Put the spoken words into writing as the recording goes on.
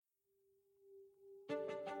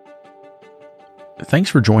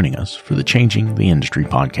Thanks for joining us for the Changing the Industry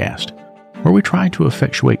podcast, where we try to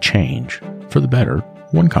effectuate change for the better,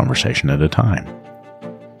 one conversation at a time.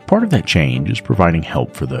 Part of that change is providing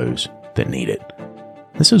help for those that need it.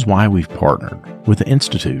 This is why we've partnered with the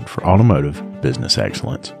Institute for Automotive Business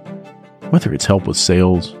Excellence. Whether it's help with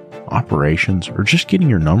sales, operations, or just getting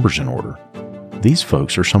your numbers in order, these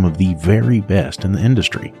folks are some of the very best in the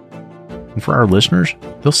industry. And for our listeners,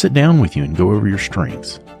 they'll sit down with you and go over your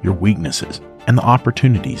strengths, your weaknesses, and the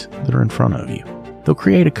opportunities that are in front of you. They'll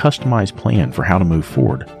create a customized plan for how to move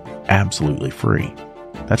forward, absolutely free.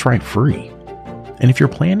 That's right, free. And if your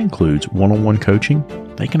plan includes one-on-one coaching,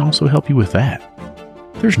 they can also help you with that.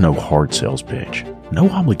 There's no hard sales pitch,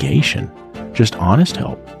 no obligation, just honest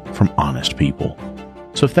help from honest people.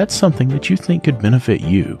 So if that's something that you think could benefit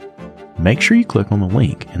you, make sure you click on the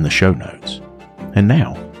link in the show notes. And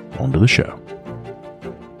now, on to the show.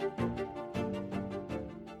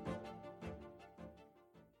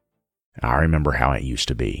 I remember how it used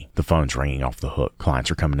to be. The phone's ringing off the hook.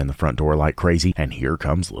 Clients are coming in the front door like crazy, and here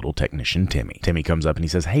comes little technician Timmy. Timmy comes up and he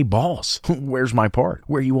says, "Hey, boss, where's my part?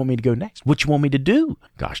 Where you want me to go next? What you want me to do?"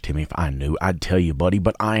 Gosh, Timmy, if I knew, I'd tell you, buddy,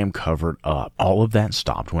 but I am covered up. All of that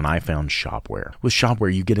stopped when I found Shopware. With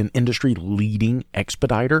Shopware, you get an industry-leading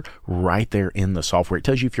expediter right there in the software. It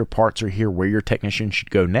tells you if your parts are here, where your technician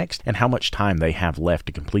should go next, and how much time they have left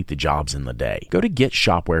to complete the jobs in the day. Go to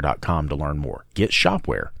getshopware.com to learn more.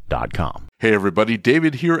 Getshopware.com. Hey everybody,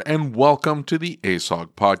 David here, and welcome to the ASOG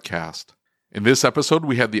podcast. In this episode,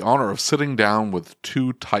 we had the honor of sitting down with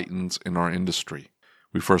two titans in our industry.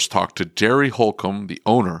 We first talked to Jerry Holcom, the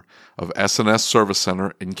owner of S&S Service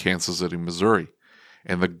Center in Kansas City, Missouri,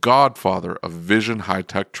 and the godfather of Vision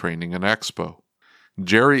High-Tech Training and Expo.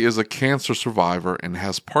 Jerry is a cancer survivor and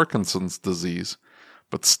has Parkinson's disease,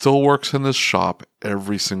 but still works in his shop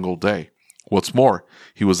every single day. What's more,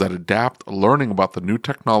 he was at ADAPT learning about the new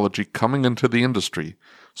technology coming into the industry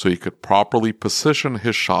so he could properly position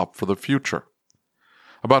his shop for the future.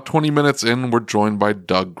 About 20 minutes in, we're joined by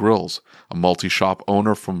Doug Grills, a multi-shop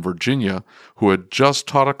owner from Virginia who had just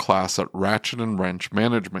taught a class at Ratchet & Wrench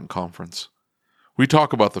Management Conference. We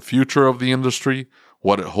talk about the future of the industry,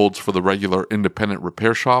 what it holds for the regular independent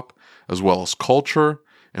repair shop, as well as culture,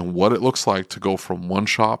 and what it looks like to go from one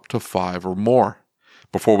shop to 5 or more.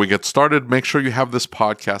 Before we get started, make sure you have this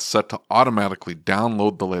podcast set to automatically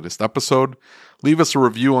download the latest episode. Leave us a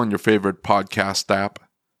review on your favorite podcast app.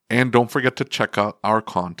 And don't forget to check out our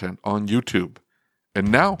content on YouTube.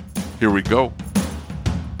 And now, here we go.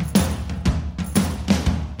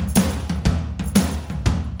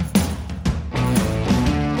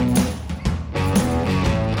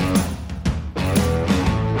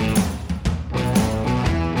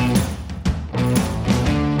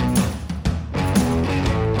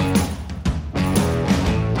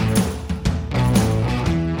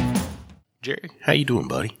 Jerry, how you doing,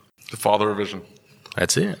 buddy? The father of vision.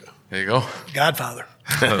 That's it. There you go. Godfather.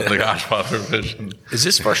 The godfather of vision. Is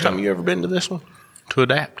this the first time you ever been to this one? To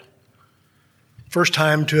ADAPT? First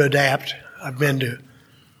time to ADAPT. I've been to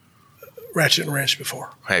Ratchet and Wrench before.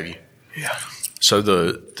 Have you? Yeah. So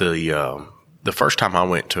the first time I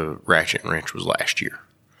went to Ratchet and Wrench was last year,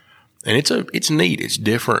 and it's neat. It's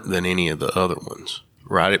different than any of the other ones,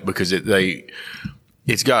 right? Because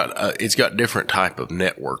it's got different type of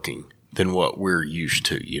networking than what we're used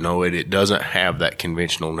to. You know, it doesn't have that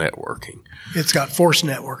conventional networking. It's got forced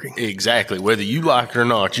networking. Exactly. Whether you like it or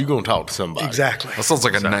not, you're going to talk to somebody. Exactly. That sounds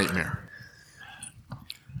like a nightmare.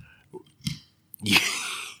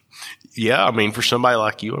 Yeah, I mean, for somebody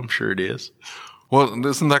like you, I'm sure it is. Well,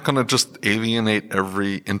 isn't that going to just alienate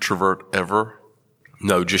every introvert ever?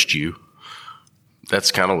 No, just you.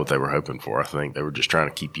 That's kind of what they were hoping for, I think. They were just trying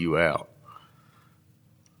to keep you out.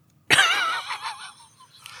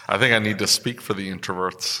 I think I need to speak for the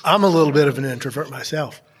introverts. I'm a little bit of an introvert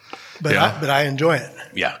myself, but I enjoy it.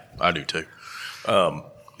 Yeah, I do too.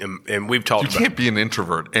 And we've talked about... You can't be an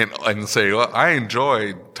introvert and say, well, I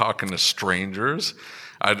enjoy talking to strangers.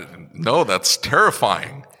 No, that's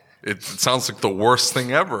terrifying. It sounds like the worst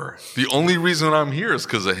thing ever. The only reason I'm here is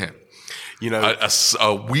because of him. You know,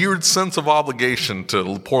 a weird sense of obligation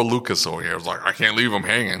to poor Lucas over here. I was like, I can't leave him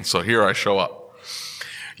hanging, so here I show up.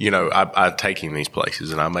 You know, I take him these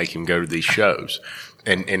places and I make him go to these shows.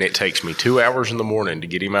 And it takes me 2 hours in the morning to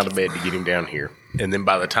get him out of bed to get him down here. And then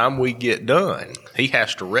by the time we get done, he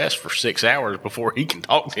has to rest for 6 hours before he can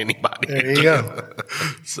talk to anybody. There you go.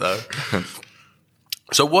 So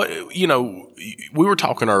what, you know, we were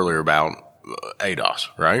talking earlier about ADOS,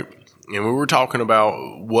 right? And we were talking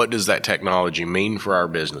about what does that technology mean for our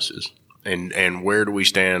businesses and where do we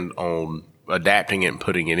stand on adapting it and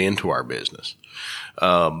putting it into our business.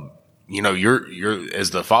 you're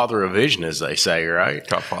as the father of vision, as they say, right?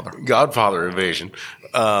 Godfather of vision.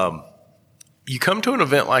 You come to an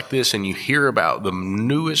event like this and you hear about the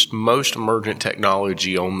newest, most emergent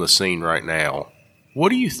technology on the scene right now. What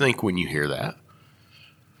do you think when you hear that?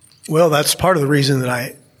 Well, that's part of the reason that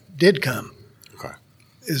I did come. Okay.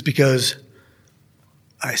 Is because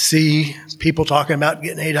I see people talking about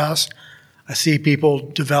getting ADOS. I see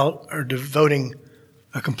people devoting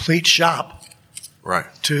a complete shop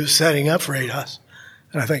to setting up for ADOS.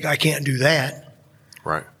 And I think I can't do that.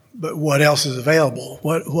 Right. But what else is available?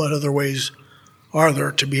 What other ways are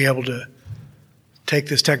there to be able to take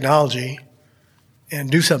this technology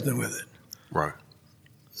and do something with it? Right.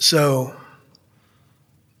 So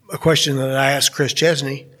a question that I asked Chris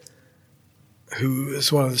Chesney, who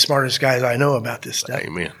is one of the smartest guys I know about this stuff.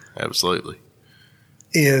 Amen. Absolutely.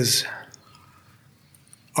 Is,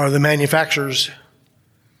 are the manufacturers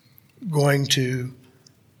going to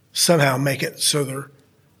somehow make it so they're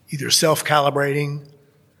either self-calibrating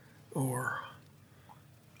or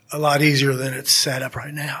a lot easier than it's set up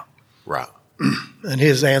right now? Right. And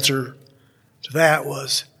his answer to that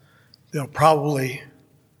was they'll probably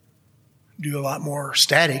do a lot more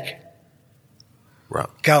static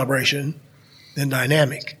calibration than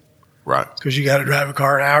dynamic. Right. Because you got to drive a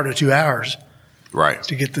car an hour to 2 hours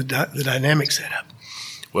to get the dynamic set up.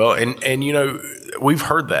 Well, and we've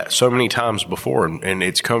heard that so many times before, and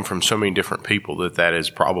it's come from so many different people that is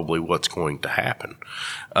probably what's going to happen.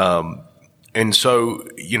 And so,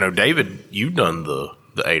 David, you've done the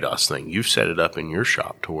ADOS thing. You've set it up in your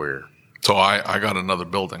shop to where. So I got another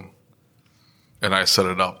building, and I set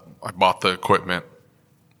it up. I bought the equipment,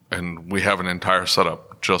 and we have an entire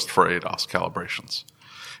setup just for ADOS calibrations.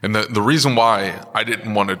 And the reason why I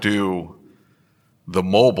didn't want to do the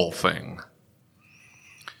mobile thing,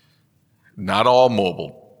 not all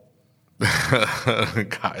mobile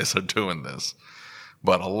guys are doing this,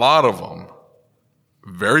 but a lot of them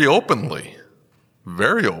very openly.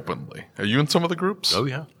 Are you in some of the groups? Oh,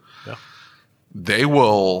 yeah. They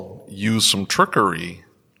will use some trickery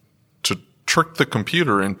to trick the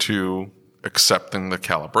computer into accepting the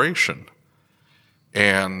calibration.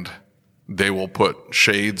 And they will put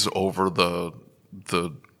shades over the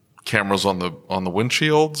cameras on the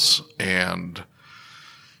windshields, and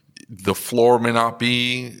the floor may not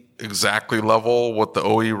be exactly level what the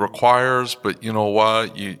OE requires, but you know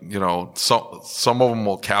what? Some of them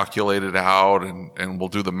will calculate it out and will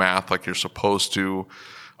do the math like you're supposed to.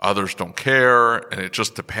 Others don't care, and it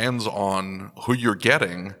just depends on who you're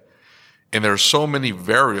getting. And there's so many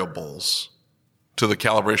variables to the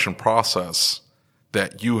calibration process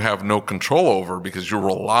that you have no control over because you're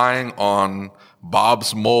relying on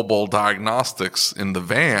Bob's Mobile Diagnostics in the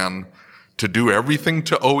van to do everything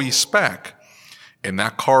to OE spec. And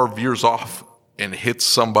that car veers off and hits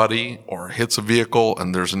somebody or hits a vehicle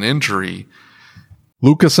and there's an injury.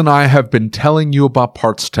 Lucas and I have been telling you about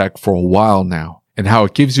Parts Tech for a while now, and how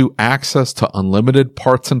it gives you access to unlimited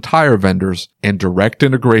parts and tire vendors and direct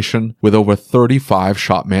integration with over 35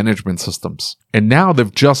 shop management systems. And now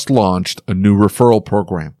they've just launched a new referral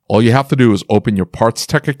program. All you have to do is open your Parts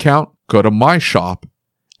Tech account, go to My Shop,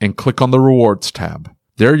 and click on the Rewards tab.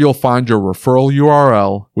 There you'll find your referral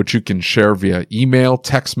URL, which you can share via email,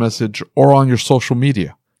 text message, or on your social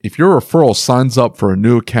media. If your referral signs up for a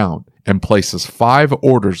new account and places 5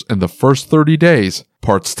 orders in the first 30 days,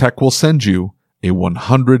 Parts Tech will send you a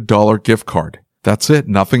 $100 gift card. That's it.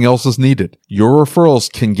 Nothing else is needed. Your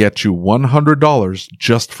referrals can get you $100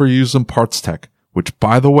 just for using Parts Tech, which,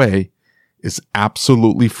 by the way, is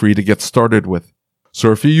absolutely free to get started with.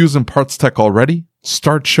 So if you're using Parts Tech already,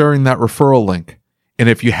 start sharing that referral link. And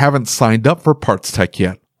if you haven't signed up for Parts Tech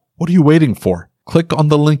yet, what are you waiting for? Click on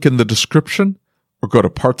the link in the description or go to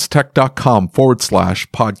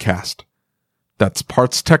partstech.com/podcast. That's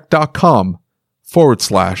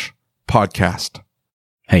partstech.com/podcast.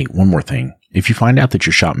 Hey, one more thing. If you find out that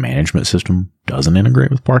your shop management system doesn't integrate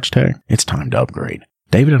with Parts Tech, it's time to upgrade.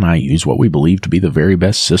 David and I use what we believe to be the very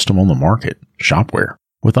best system on the market, Shopware.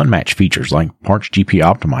 With unmatched features like Parts GP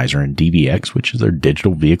Optimizer and DVX, which is their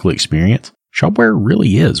digital vehicle experience, Shopware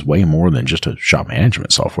really is way more than just a shop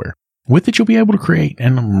management software. With it, you'll be able to create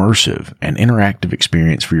an immersive and interactive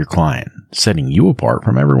experience for your client, setting you apart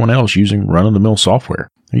from everyone else using run-of-the-mill software.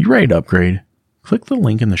 Are you ready to upgrade? Click the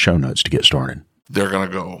link in the show notes to get started. They're going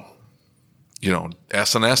to go,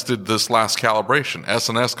 S&S did this last calibration.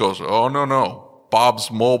 S&S goes, oh, no,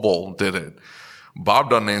 Bob's Mobile did it. Bob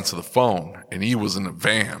doesn't answer the phone, and he was in a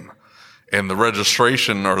van. And the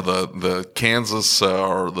registration or the Kansas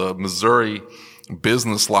or the Missouri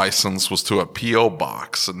business license was to a P.O.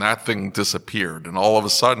 box, and that thing disappeared. And all of a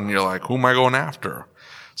sudden, you're like, who am I going after?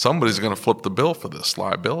 somebody's going to flip the bill for this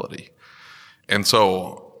liability. And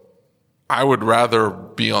so I would rather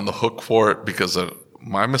be on the hook for it because of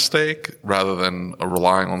my mistake rather than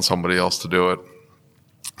relying on somebody else to do it.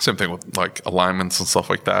 Same thing with like alignments and stuff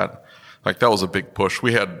like that. Like that was a big push.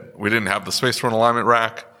 We didn't have the space for an alignment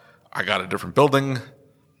rack. I got a different building.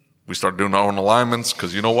 We started doing our own alignments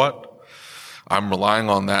because you know what? I'm relying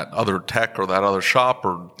on that other tech or that other shop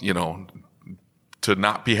or, to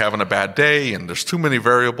not be having a bad day. And there's too many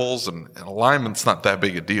variables and alignment's not that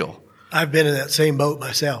big a deal. I've been in that same boat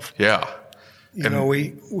myself. Yeah.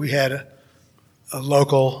 We had a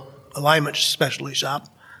local alignment specialty shop,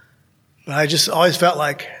 but I just always felt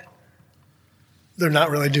like they're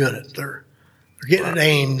not really doing it. They're getting it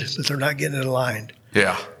aimed, but they're not getting it aligned.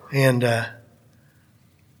 Yeah. And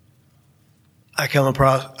I come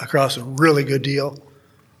across a really good deal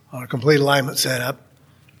on a complete alignment setup.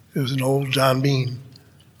 It was an old John Beam,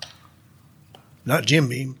 not Jim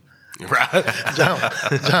Beam. Right.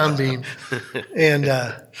 John Beam. And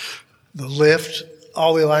the lift,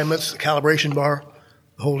 all the alignments, the calibration bar,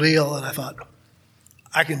 the whole deal. And I thought,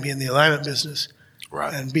 I can be in the alignment business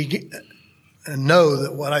Right. and know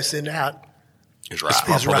that what I send out is right.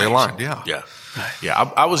 Properly aligned. Yeah. Yeah.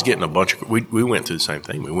 Yeah. I was getting a bunch of, we went through the same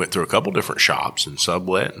thing. We went through a couple different shops and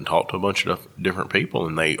sublet and talked to a bunch of different people,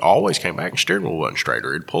 and they always came back and steering wheel wasn't straight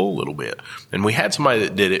or it'd pull a little bit. And we had somebody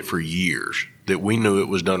that did it for years that we knew it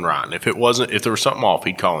was done right. And if there was something off,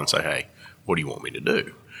 he'd call and say, hey, what do you want me to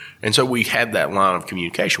do? And so we had that line of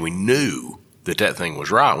communication. We knew that thing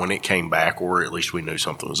was right when it came back, or at least we knew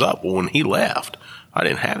something was up. Well, when he left, I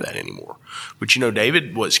didn't have that anymore. But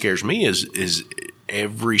David, what scares me is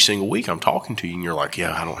every single week I'm talking to you and you're like,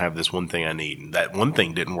 yeah, I don't have this one thing I need. And that one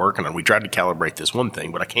thing didn't work. And we tried to calibrate this one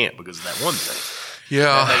thing, but I can't because of that one thing. Yeah.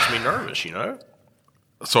 That makes me nervous,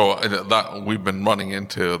 So we've been running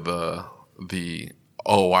into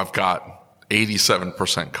I've got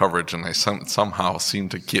 87% coverage, and I somehow seem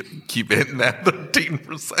to keep hitting that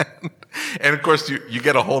 13%. And of course, you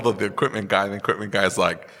get a hold of the equipment guy, and the equipment guy's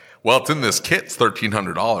like, well, it's in this kit. It's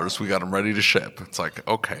 $1,300. We got them ready to ship. It's like,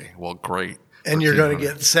 okay, well, great. And you're going to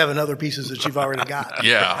get 7 other pieces that you've already got.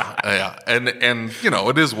 Yeah. And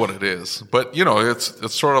it is what it is. But,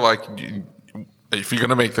 it's sort of like if you're going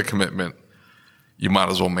to make the commitment, you might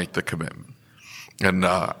as well make the commitment. And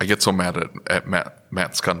I get so mad at Matt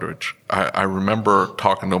Skundridge. I remember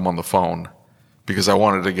talking to him on the phone because I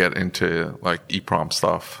wanted to get into like EEPROM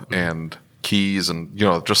stuff and keys and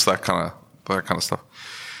just that kind of stuff.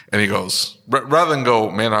 And he goes, rather than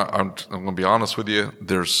go, man, I'm going to be honest with you.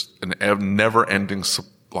 There's a never-ending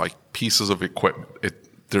like pieces of equipment.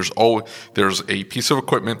 There's a piece of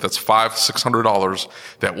equipment that's $500-$600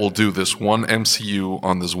 that will do this one MCU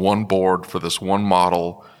on this one board for this one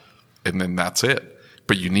model, and then that's it.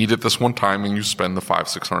 But you need it this one time, and you spend the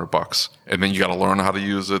 $500-$600, and then you got to learn how to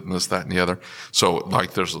use it, and this, that, and the other. So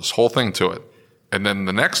like, there's this whole thing to it. And then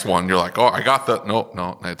the next one, you're like, oh, I got that.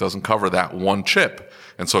 No, it doesn't cover that one chip.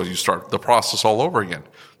 And so you start the process all over again.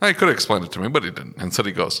 Now, he could have explained it to me, but he didn't. Instead,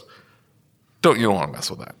 he goes, you don't want to mess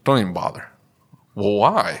with that. Don't even bother. Well,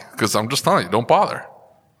 why? Because I'm just telling you, don't bother.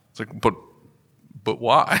 It's like, but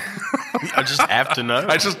why? I just have to know.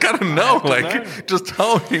 I just got to know. Just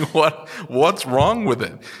tell me what's wrong with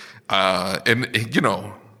it. And he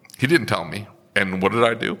didn't tell me. And what did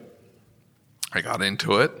I do? I got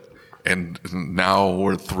into it, and now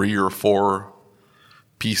we're 3 or 4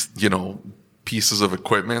 pieces of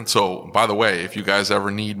equipment. So, by the way, if you guys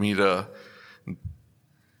ever need me to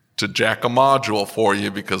jack a module for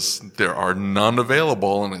you because there are none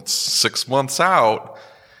available and it's 6 months out,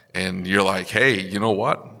 and you're like, hey, you know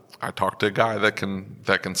what? I talked to a guy that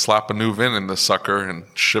can slap a new VIN in this sucker and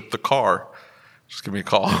ship the car. Just give me a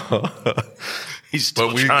call. He's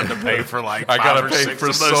still trying to pay for like I 5 or 6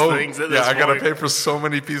 of those things at this point. I got to pay for so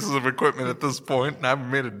many pieces of equipment at this point, and I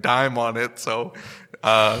haven't made a dime on it. So,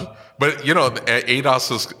 but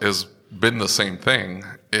ADOS has been the same thing.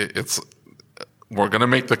 We're going to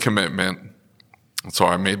make the commitment. So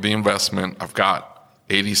I made the investment. I've got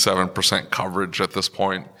 87% coverage at this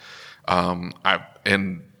point.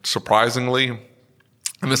 And surprisingly,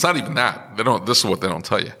 and it's not even that. This is what they don't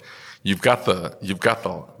tell you. You've got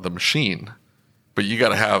the machine, but you got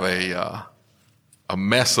to have a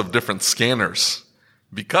mess of different scanners,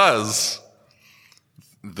 because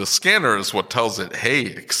the scanner is what tells it,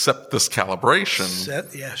 hey, accept this calibration.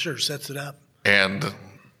 Sets it up. And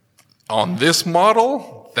on this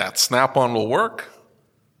model, that Snap-on will work,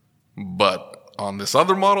 but on this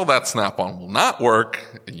other model, that Snap-on will not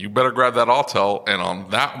work, and you better grab that Autel. And on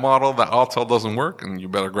that model, that Autel doesn't work, and you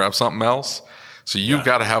better grab something else. So you've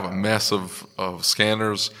got to have a mess of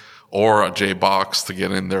scanners, or a J box to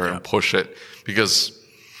get in there and push it, because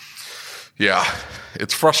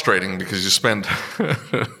it's frustrating because you spend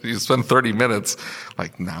 30 minutes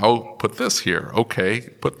like, now put this here. Okay,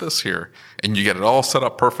 put this here. And you get it all set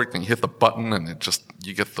up perfect and you hit the button and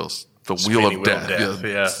you get the wheel of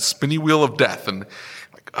death. Spinny wheel of death. And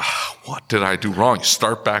like, what did I do wrong? You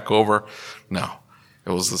start back over. No, it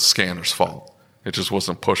was the scanner's fault. It just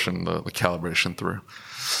wasn't pushing the calibration through.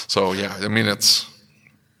 So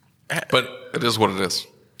but it is what it is.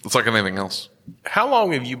 It's like anything else. How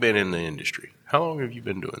long have you been in the industry? How long have you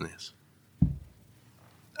been doing this?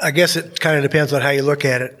 I guess it kind of depends on how you look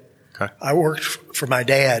at it. Okay. I worked for my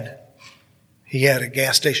dad. He had a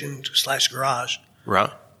gas station / garage. Right.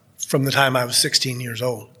 From the time I was 16 years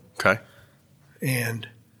old. Okay. And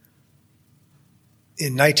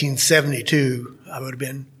in 1972, I would have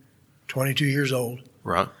been 22 years old.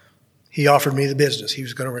 Right. He offered me the business. He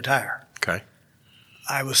was going to retire. Okay.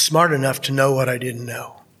 I was smart enough to know what I didn't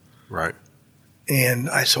know. Right. And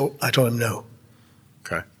I told him no.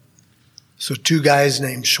 Okay. So 2 guys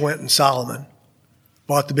named Schwent and Solomon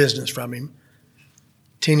bought the business from him.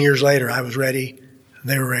 10 years later, I was ready, and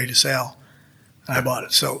they were ready to sell. I bought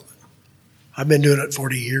it. So I've been doing it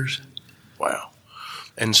 40 years. Wow.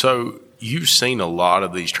 And so you've seen a lot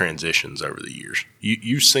of these transitions over the years.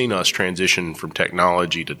 You've seen us transition from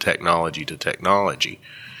technology to technology to technology.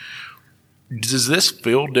 Does this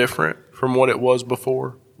feel different from what it was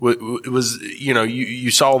before? It was, you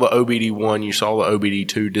saw the OBD1, you saw the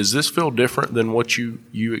OBD2. Does this feel different than what you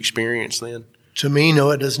experienced then? To me, no,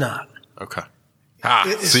 it does not. Okay.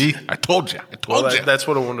 See, I told you. That's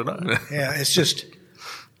what I wanted to know. Yeah, it's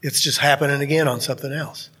just happening again on something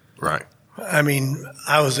else. Right. I mean,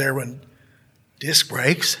 I was there when disc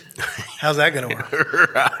breaks. How's that going to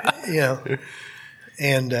work? Right.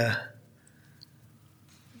 And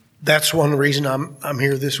that's one reason I'm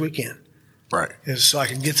here this weekend. Right. Is so I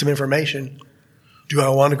can get some information. Do I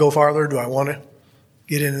want to go farther? Do I want to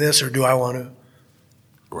get into this, or do I want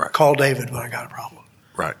to call David when I got a problem?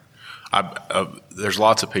 Right. There's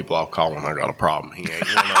lots of people I'll call when I got a problem. He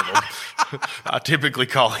ain't one of them. I typically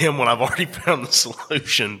call him when I've already found the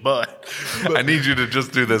solution, but I need you to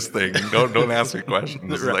just do this thing. Don't ask me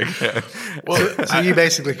questions. Right. So you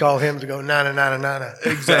basically call him to go, nada.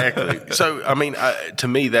 Exactly. So, I mean, to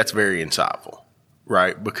me, that's very insightful,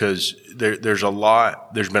 right? Because there's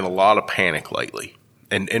been a lot of panic lately.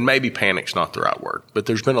 And maybe panic's not the right word, but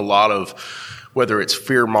there's been a lot of, whether it's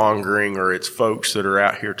fear mongering or it's folks that are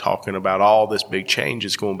out here talking about all this big change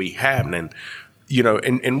is going to be happening,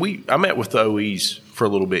 I met with the OEs for a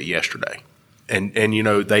little bit yesterday, and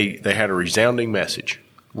they had a resounding message.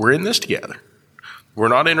 We're in this together. We're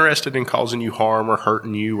not interested in causing you harm or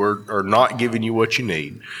hurting you or not giving you what you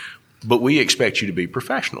need, but we expect you to be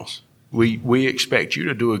professionals. We expect you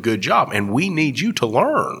to do a good job, and we need you to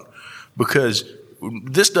learn, because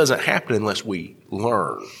this doesn't happen unless we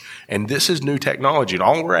learn. And this is new technology, and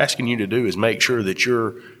all we're asking you to do is make sure that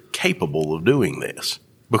you're capable of doing this,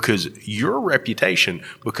 because your reputation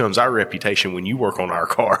becomes our reputation when you work on our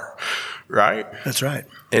car, right? That's right.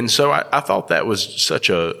 And so I thought that was such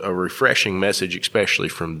a refreshing message, especially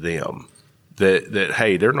from them, that,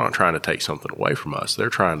 hey, they're not trying to take something away from us. They're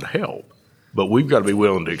trying to help. But we've got to be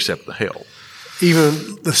willing to accept the help.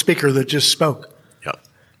 Even the speaker that just spoke.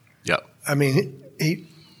 Yep. I mean, it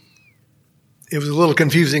was a little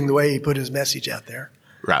confusing the way he put his message out there.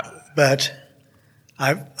 Right. But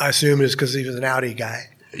I assume it's because he was an Audi guy.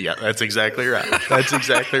 Yeah, that's exactly right. That's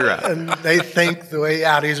exactly right. And they think the way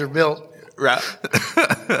Audis are built. Right.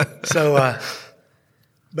 So,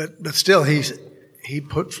 but still, he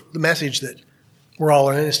put the message that we're all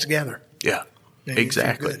in this together. Yeah,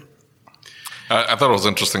 exactly. I thought it was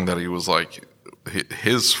interesting that he was like,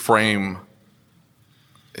 his frame,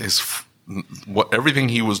 everything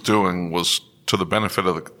he was doing was to the benefit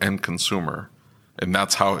of the end consumer, and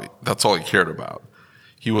that's all he cared about.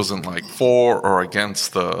 He wasn't like for or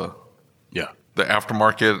against the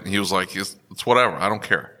aftermarket. He was like, it's whatever. I don't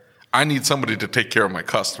care. I need somebody to take care of my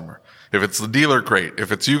customer. If it's the dealer, great.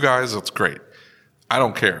 If it's you guys, it's great. I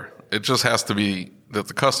don't care. It just has to be that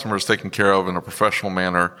the customer is taken care of in a professional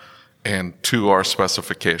manner and to our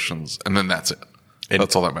specifications, and then that's it.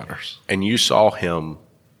 That's all that matters. And you saw him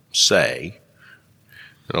say,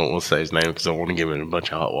 I don't want to say his name because I want to give him a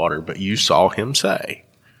bunch of hot water, but you saw him say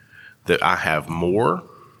that I have more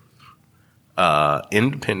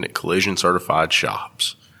independent collision certified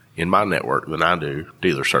shops in my network than I do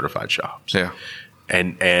dealer certified shops. Yeah.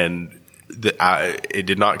 And it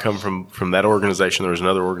did not come from that organization. There was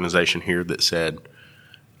another organization here that said,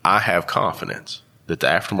 I have confidence that the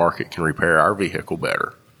aftermarket can repair our vehicle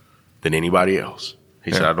better than anybody else.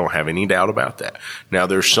 He said, I don't have any doubt about that. Now,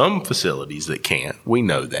 there's some facilities that can't. We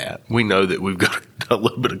know that. We know that we've got a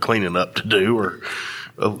little bit of cleaning up to do, or,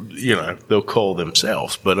 they'll call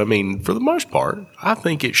themselves. But, I mean, for the most part, I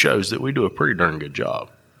think it shows that we do a pretty darn good job.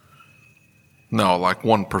 No, like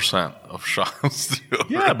 1% of shops do.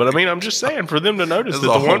 Yeah, but, I mean, I'm just saying, for them to notice that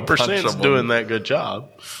the 1% is doing that good job,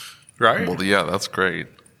 right? Well, yeah, that's great.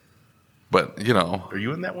 But, Are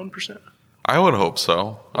you in that 1%? I would hope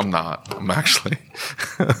so. I'm not. I'm actually.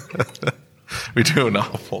 We do an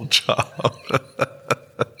awful job.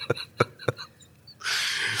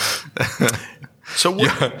 So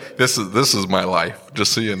this is my life.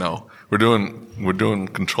 Just so you know, we're doing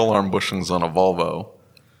control arm bushings on a Volvo.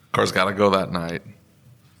 Car's got to go that night.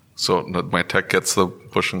 So my tech gets the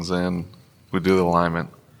bushings in. We do the alignment.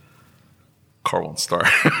 Car won't start.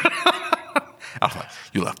 I'm like,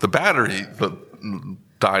 you left the battery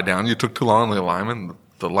die down. You took too long on the alignment.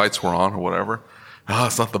 The lights were on or whatever. Oh,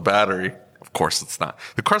 it's not the battery. Of course it's not.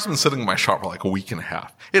 The car's been sitting in my shop for like a week and a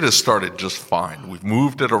half. It has started just fine. We've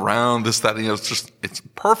moved it around, this, that, it's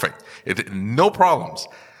perfect. No problems.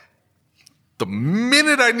 The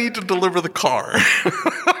minute I need to deliver the car,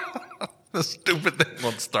 the stupid thing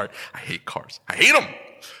won't start. I hate cars. I hate them.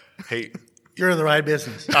 You're in the right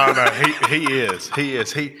business. Oh no, he is.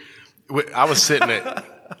 I was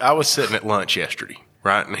sitting at lunch yesterday,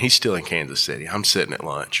 right? And he's still in Kansas City. I'm sitting at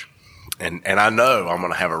lunch. And I know I'm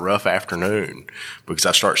going to have a rough afternoon because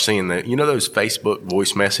I start seeing those Facebook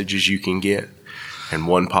voice messages you can get, and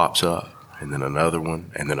one pops up, and then another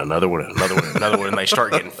one, and then another one, and another one, and another one, and they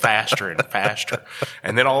start getting faster and faster.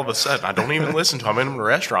 And then all of a sudden, I don't even listen to them. I'm in a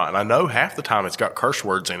restaurant, and I know half the time it's got curse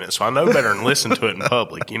words in it, so I know better than listen to it in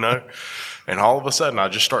public, And all of a sudden, I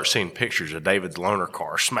just start seeing pictures of David's loaner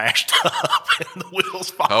car smashed up and the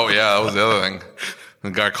wheels falling. Oh, yeah, that was the other thing. The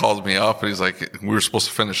guy calls me up, and he's like, we were supposed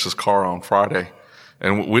to finish this car on Friday,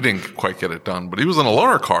 and we didn't quite get it done. But he was in a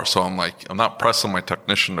loaner car, so I'm like, I'm not pressing my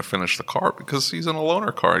technician to finish the car because he's in a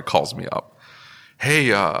loaner car. He calls me up. Hey,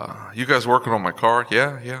 you guys working on my car?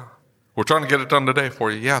 Yeah. We're trying to get it done today for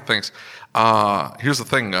you. Yeah, thanks. Here's the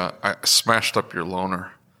thing. I smashed up your loaner.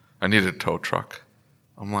 I need a tow truck.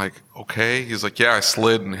 I'm like, okay. He's like, yeah, I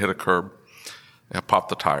slid and hit a curb. I popped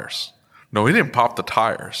the tires. No, he didn't pop the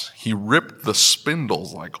tires. He ripped the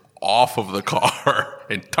spindles off of the car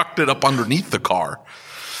and tucked it up underneath the car.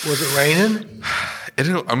 Was it raining? It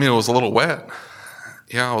was a little wet.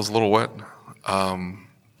 Yeah, it was a little wet.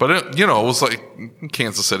 But it was like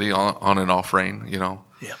Kansas City on and off rain, Yeah.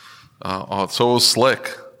 So it was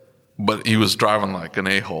slick, but he was driving like an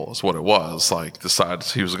a-hole is what it was. Like decided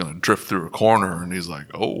he was going to drift through a corner, and he's like,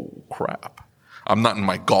 oh, crap. I'm not in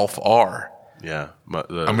my Golf R. Yeah.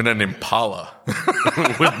 I'm in an Impala.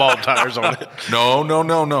 With bald tires on it. No.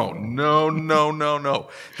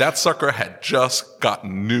 That sucker had just got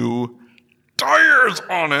new tires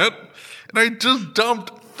on it, and I just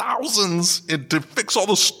dumped thousands to fix all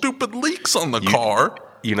the stupid leaks on the car.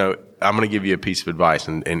 I'm going to give you a piece of advice,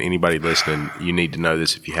 and anybody listening, you need to know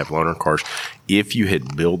this if you have loaner cars. If you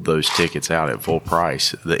had billed those tickets out at full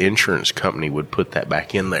price, the insurance company would put that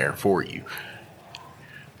back in there for you.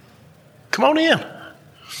 Come on in.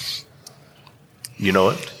 You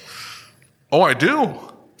know it? Oh, I do.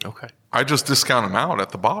 Okay. I just discount them out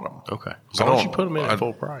at the bottom. Okay. So why don't you put them in at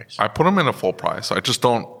full price? I put them in at full price. I just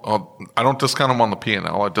don't. I don't discount them on the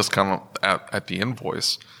P&L. I discount them at the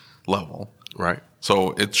invoice level. Right.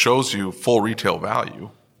 So it shows you full retail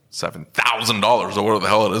value, $7,000 or whatever the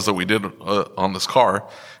hell it is that we did on this car,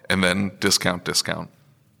 and then discount.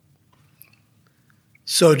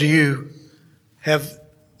 So do you have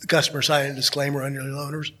the customer sign a disclaimer on your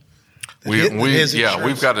loaners?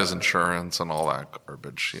 We've got his insurance and all that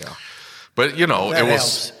garbage. Yeah, but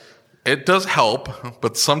it does help.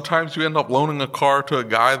 But sometimes you end up loaning a car to a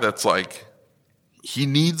guy that's like, he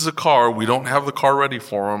needs a car. We don't have the car ready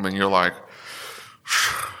for him, and you're like,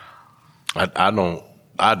 I don't.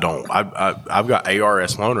 I've got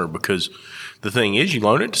ARS loaner because the thing is, you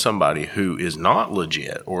loan it to somebody who is not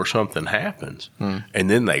legit, or something happens, and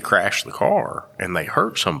then they crash the car and they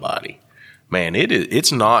hurt somebody. Man,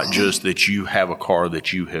 it's not just that you have a car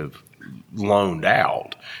that you have loaned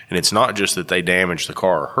out, and it's not just that they damaged the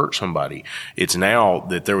car or hurt somebody. It's now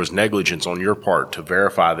that there was negligence on your part to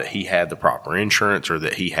verify that he had the proper insurance or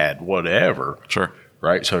that he had whatever. Sure.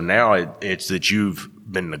 Right? So now it's that you've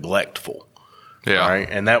been neglectful. Yeah. Right.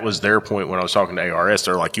 And that was their point when I was talking to ARS.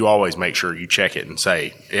 They're like, you always make sure you check it and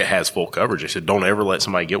say it has full coverage. They said, don't ever let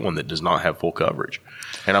somebody get one that does not have full coverage.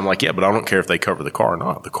 And I'm like, yeah, but I don't care if they cover the car or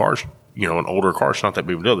not. The car's, an older car, it's not that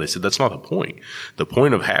big of a deal. They said, that's not the point. The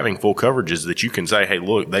point of having full coverage is that you can say, hey,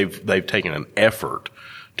 look, they've taken an effort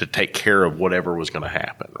to take care of whatever was going to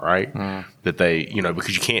happen, right? That they,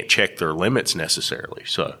 because you can't check their limits necessarily.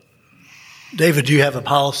 So, David, do you have a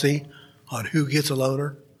policy on who gets a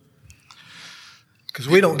loaner? Because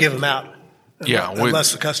we don't give them out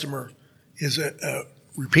unless the customer is a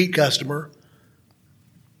repeat customer.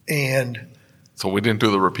 And so we didn't do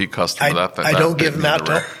the repeat customer. I don't give them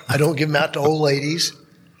out to old ladies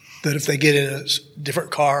that if they get in a different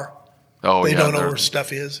car, they don't know where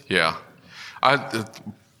stuff is. Yeah.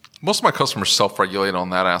 Most of my customers self-regulate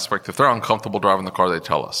on that aspect. If they're uncomfortable driving the car, they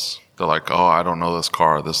tell us. They're like, oh, I don't know this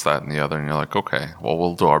car, this, that, and the other. And you're like, okay, well,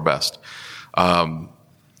 we'll do our best.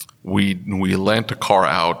 We lent a car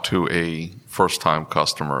out to a first-time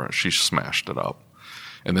customer. She smashed it up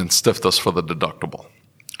and then stiffed us for the deductible.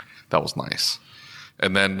 That was nice.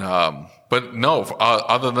 And then, but no,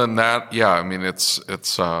 other than that, yeah, I mean, it's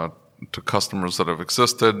to customers that have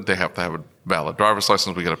existed, they have to have a valid driver's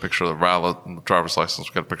license. We get a picture of the valid driver's license.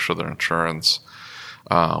 We get a picture of their insurance.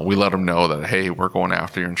 We let them know that, hey, we're going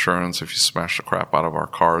after your insurance if you smash the crap out of our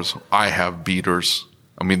cars. I have beaters.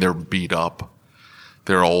 I mean, they're beat up.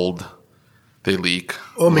 They're old. They leak.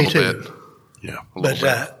 Well, me too. Bit. Yeah.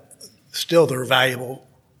 But still, they're valuable.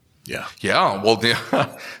 Yeah. Yeah. Well,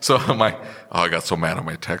 so I got so mad at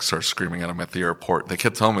my text, started screaming at them at the airport. They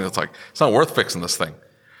kept telling me it's not worth fixing this thing.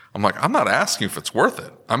 I'm like, I'm not asking if it's worth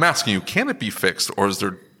it. I'm asking you, can it be fixed, or is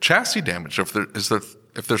there chassis damage? If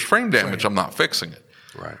there's frame damage, I'm not fixing it.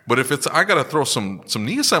 Right. But if I got to throw some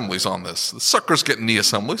knee assemblies on this. The sucker's getting knee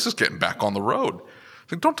assemblies. It's getting back on the road.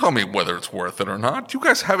 Like, don't tell me whether it's worth it or not. Do you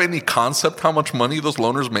guys have any concept how much money those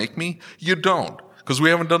loaners make me? You don't, because we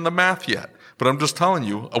haven't done the math yet. But I'm just telling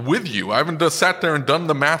you, with you, I haven't just sat there and done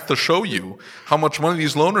the math to show you how much money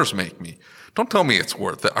these loaners make me. Don't tell me it's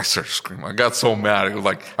worth it. I started screaming. I got so mad. It was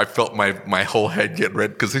like I felt my whole head get red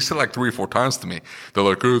because they said like 3 or 4 times to me. They're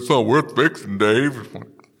like, it's not worth fixing, Dave. I'm like,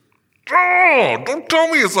 oh, don't tell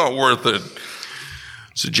me it's not worth it.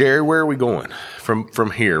 So, Jerry, where are we going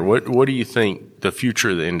from here? What do you think the future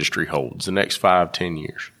of the industry holds the next 5-10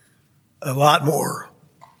 years? A lot more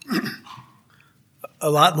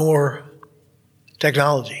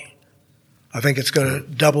technology. I think it's going to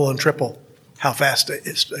double and triple how fast they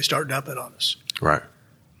start dumping on us. Right.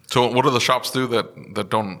 So what do the shops do that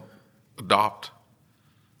don't adopt?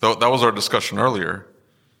 That was our discussion earlier.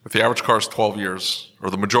 If the average car is 12 years, or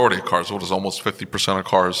the majority of cars, what is almost 50% of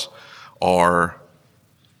cars are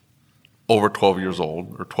over 12 years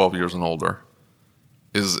old or 12 years and older,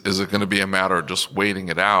 is it going to be a matter of just waiting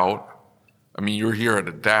it out? I mean, you're here at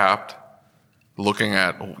Adapt looking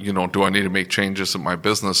at, do I need to make changes in my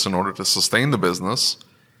business in order to sustain the business?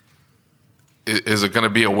 Is it going to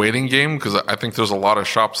be a waiting game? Because I think there's a lot of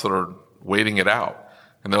shops that are waiting it out.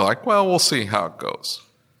 And they're like, well, we'll see how it goes.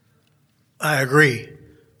 I agree.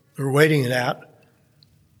 They're waiting it out.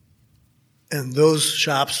 And those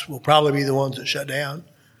shops will probably be the ones that shut down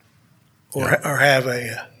or have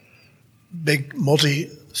a big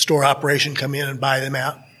multi-store operation come in and buy them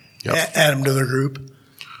out, add them to their group.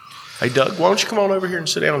 Hey, Doug, why don't you come on over here and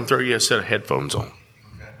sit down and throw you a set of headphones on?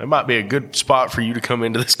 That might be a good spot for you to come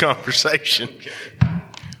into this conversation.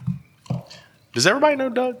 Does everybody know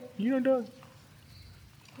Doug? You know Doug?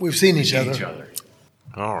 We've seen each other.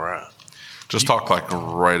 All right. Just talk like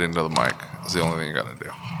right into the mic is the only thing you got to do.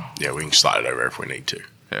 Yeah, we can slide it over if we need to.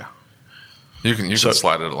 Yeah. You can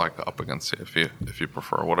slide it like up against it if you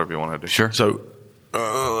prefer, whatever you want to do. Sure. So,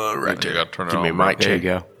 right there. You got to turn it Give on. me a mic check. There you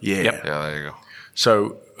go. Yeah. Yep. Yeah, there you go.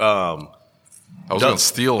 So, I was going to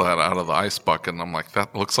steal that out of the ice bucket, and I'm like,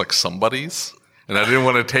 that looks like somebody's. And I didn't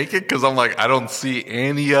want to take it because I'm like, I don't see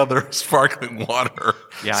any other sparkling water.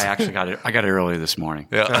 Yeah, I actually got it. I got it earlier this morning.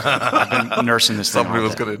 Yeah. I've been nursing this thing. Somebody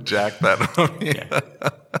was going to jack that on me. Yeah.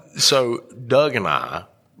 So Doug and I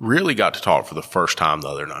really got to talk for the first time the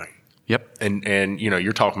other night. Yep. And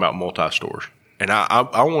you're talking about multi-stores. And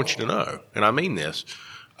I want you to know, and I mean this,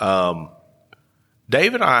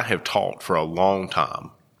 Dave and I have talked for a long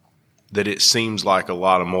time that it seems like a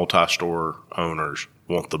lot of multi-store owners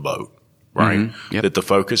want the boat, right? Mm-hmm. Yep. That the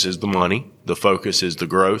focus is the money, the focus is the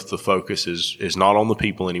growth, the focus is not on the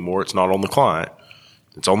people anymore, it's not on the client,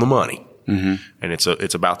 it's on the money, and it's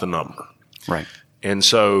about the number, Right. And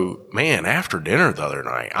so, man, after dinner the other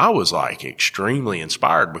night, I was like extremely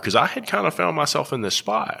inspired because I had kind of found myself in this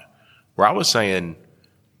spot where I was saying,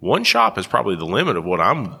 one shop is probably the limit of what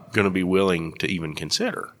I'm going to be willing to even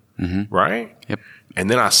consider, right? Yep. And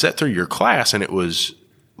then I sat through your class, and it was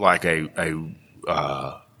like a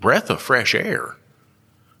breath of fresh air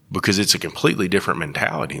because it's a completely different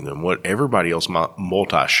mentality than what everybody else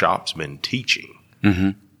multi-shop's been teaching.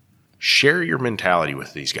 share your mentality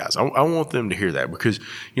with these guys. I want them to hear that because,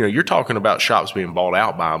 you're talking about shops being bought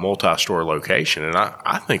out by a multi-store location. And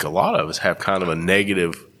I think a lot of us have kind of a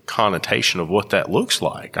negative connotation of what that looks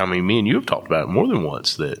like. I mean, me and you have talked about it more than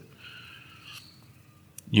once that,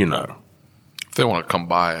 If they want to come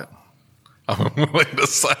buy it, I'm willing to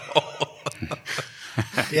sell.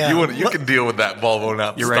 Yeah. You can deal with that Volvo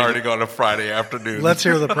not starting on a Friday afternoon. Let's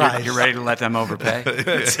hear the price. You're ready to let them overpay?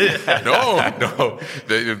 No.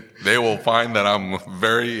 They will find that I'm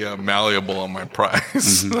very malleable on my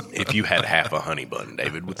price. Mm-hmm. If you had half a honey bun,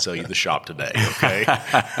 David would sell you the shop today, okay?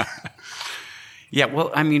 Yeah,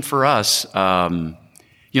 well, I mean, for us,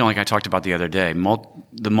 like I talked about the other day,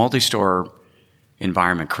 the multi-store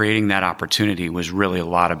environment, creating that opportunity was really a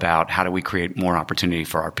lot about how do we create more opportunity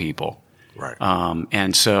for our people. Right.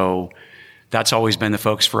 And so that's always been the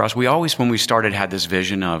focus for us. We always, when we started, had this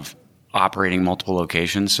vision of operating multiple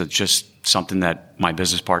locations. So it's just something that my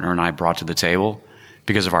business partner and I brought to the table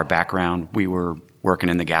because of our background. We were working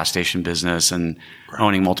in the gas station business, and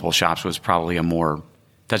owning multiple shops was probably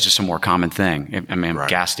that's just a more common thing. I mean,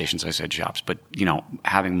 gas stations, I said shops, but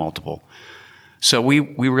having multiple. So we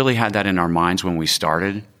really had that in our minds when we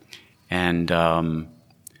started. And,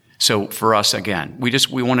 so for us, again,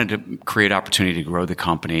 we wanted to create opportunity to grow the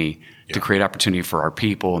company, to create opportunity for our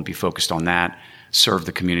people and be focused on that, serve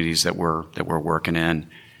the communities that we're working in,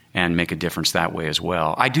 and make a difference that way as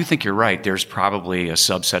well. I do think you're right. There's probably a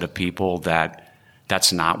subset of people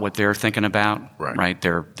that's not what they're thinking about, right?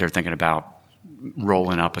 They're thinking about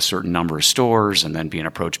rolling up a certain number of stores and then being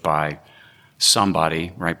approached by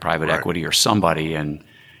somebody, right, private equity or somebody, and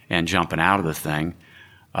jumping out of the thing.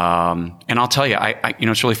 And I'll tell you,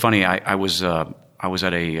 it's really funny. I was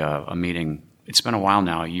at a meeting. It's been a while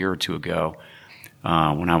now, a year or two ago,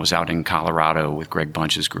 when I was out in Colorado with Greg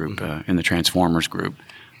Bunch's group, in the Transformers group.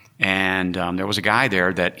 And, there was a guy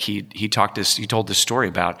there that he told this story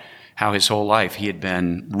about how his whole life he had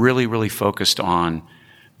been really, really focused on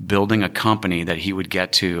building a company that he would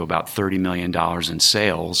get to about $30 million in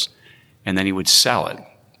sales, and then he would sell it.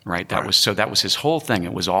 Right. That was his whole thing.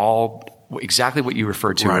 It was all exactly what you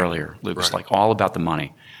referred to earlier, Lucas, like all about the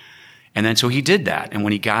money. And then so he did that. And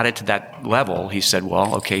when he got it to that level, he said,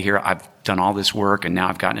 well, okay, here I've done all this work and now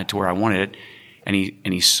I've gotten it to where I wanted it. And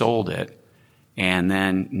he sold it. And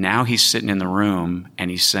then now he's sitting in the room and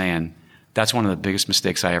he's saying, that's one of the biggest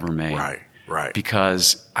mistakes I ever made. Right.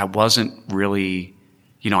 Because I wasn't really,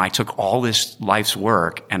 I took all this life's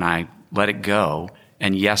work and I let it go.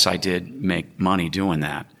 And yes, I did make money doing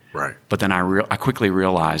that. Right. But then I quickly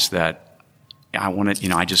realized that I wanted,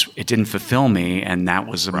 it didn't fulfill me, and that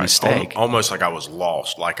was a mistake. Almost like I was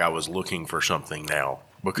lost, like I was looking for something now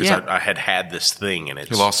because I had this thing, and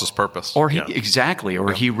he lost his purpose. Or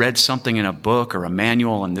he read something in a book or a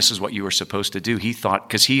manual, and this is what you were supposed to do. He thought,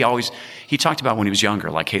 because he talked about when he was younger,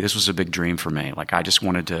 like, hey, this was a big dream for me. Like I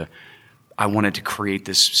wanted to create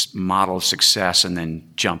this model of success and then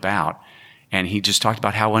jump out. And he just talked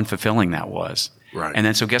about how unfulfilling that was. Right. And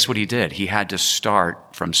then so guess what he did? He had to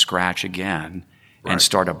start from scratch again and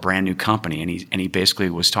start a brand new company. And he basically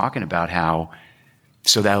was talking about how,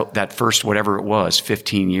 so that first, whatever it was,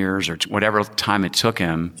 15 years or whatever time it took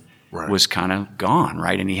him was kind of gone,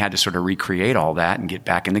 right? And he had to sort of recreate all that and get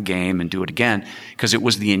back in the game and do it again because it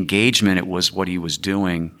was the engagement. It was what he was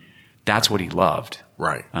doing. That's what he loved.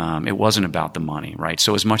 Right. It wasn't about the money, right?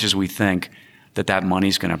 So as much as we think that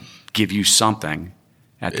money's going to give you something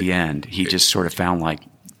at the end, he just sort of found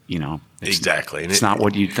exactly. It's not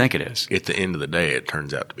what you'd think it is. At the end of the day, it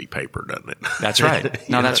turns out to be paper, doesn't it? That's right.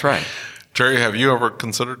 No, that's right. Jerry, have you ever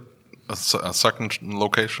considered a second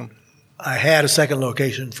location? I had a second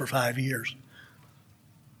location for 5 years.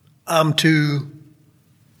 I'm too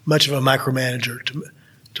much of a micromanager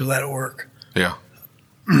to let it work. Yeah.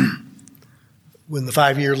 When the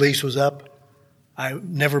 5-year lease was up, I've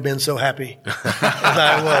never been so happy as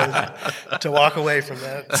I was to walk away from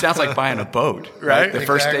that. It sounds like buying a boat, right? The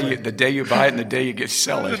first day, the day you buy it and the day you get to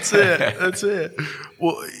sell it. That's it.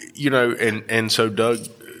 Well, and so Doug,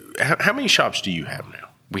 how many shops do you have now?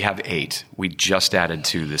 We have 8. We just added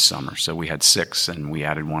 2 this summer. So we had 6 and we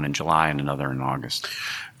added 1 in July and another in August.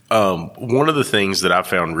 One of the things that I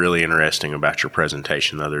found really interesting about your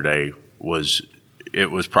presentation the other day was it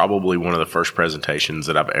was probably one of the first presentations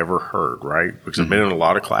that I've ever heard, right? Because I've been in a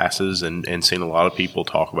lot of classes and seen a lot of people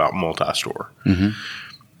talk about multi-store. Mm-hmm.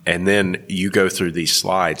 And then you go through these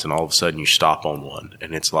slides and all of a sudden you stop on one.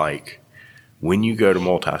 And it's like, when you go to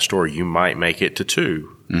multi-store, you might make it to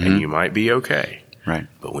 2 and you might be okay. Right.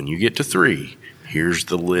 But when you get to 3 Here's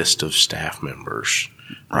the list of staff members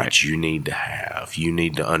that you need to have. You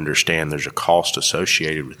need to understand there's a cost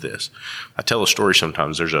associated with this. I tell a story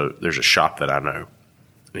sometimes. There's a shop that I know,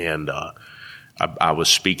 and I was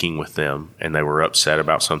speaking with them, and they were upset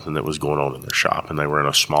about something that was going on in their shop, and they were in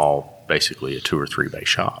a small, basically a 2 or 3 bay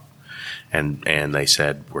shop, and they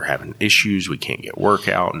said, we're having issues, we can't get work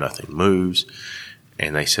out, nothing moves,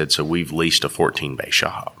 and they said, so we've leased a 14 bay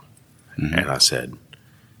shop, and I said,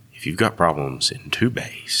 if you've got problems in 2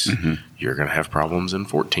 bays, you're going to have problems in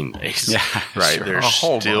 14 bays. Yeah, right. Sure. There's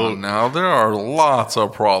Hold on now. There are lots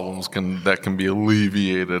of problems that can be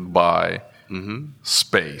alleviated by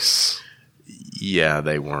space. Yeah,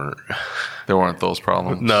 they weren't. There weren't those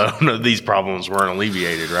problems. No, these problems weren't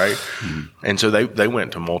alleviated, right? And so they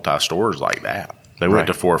went to multi-stores like that. They went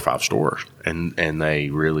to 4 or 5 stores, and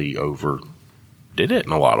they really overdid it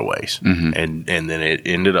in a lot of ways. And then it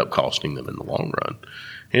ended up costing them in the long run.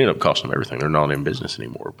 It ended up costing them everything. They're not in business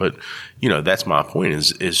anymore. But, that's my point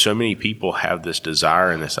is so many people have this desire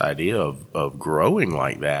and this idea of growing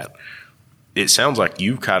like that. It sounds like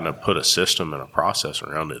you've kind of put a system and a process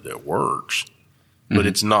around it that works, but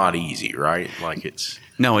it's not easy, right?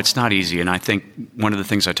 No, it's not easy. And I think one of the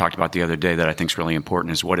things I talked about the other day that I think is really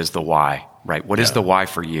important is what is the why, right? What is the why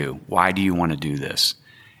for you? Why do you want to do this?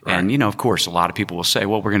 Right. And, of course, a lot of people will say,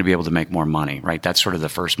 well, we're going to be able to make more money, right? That's sort of the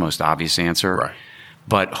first most obvious answer. Right.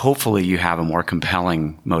 But hopefully you have a more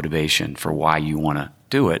compelling motivation for why you want to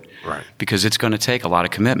do it, right? Because it's going to take a lot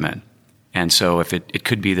of commitment. And so if it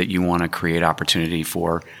could be that you want to create opportunity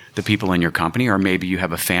for the people in your company, or maybe you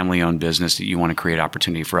have a family-owned business that you want to create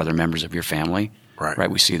opportunity for other members of your family, right?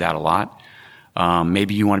 We see that a lot.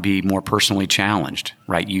 Maybe you want to be more personally challenged,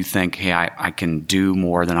 right? You think, hey, I can do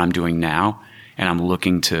more than I'm doing now, and I'm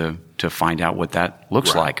looking to find out what that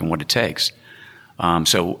looks like and what it takes.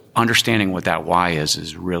 So understanding what that why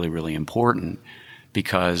is really, really important,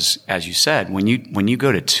 because as you said, when you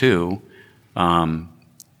go to 2,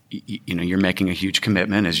 you're making a huge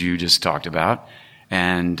commitment, as you just talked about,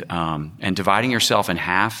 and dividing yourself in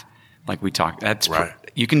half, like we talked. That's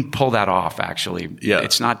you can pull that off. Actually,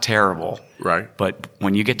 it's not terrible, right? But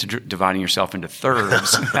when you get to dividing yourself into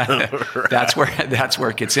thirds, that's where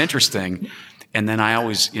it gets interesting. And then I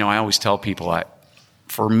always tell people,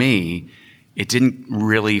 for me, it didn't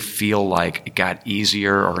really feel like it got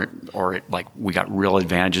easier or like we got real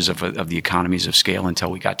advantages of the economies of scale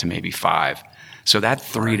until we got to maybe 5. So that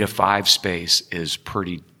 3 to 5 space is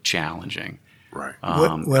pretty challenging. Right.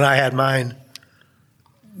 When I had mine,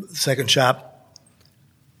 second shop,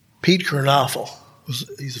 Pete Kernoffel,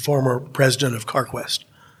 he's the former president of CarQuest.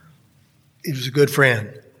 He was a good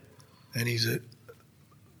friend, and he's a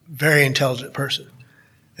very intelligent person.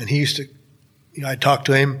 And he used to, I talked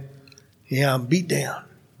to him, I'm beat down.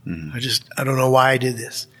 I don't know why I did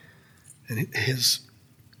this. And his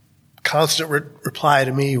constant reply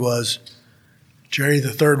to me was, Jerry,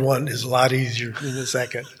 the third one is a lot easier than the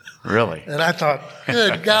second. Really? And I thought,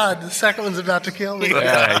 good God, the second one's about to kill me.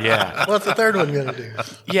 Yeah. What's the third one going to do?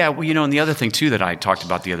 Yeah, well, and the other thing, too, that I talked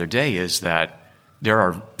about the other day is that there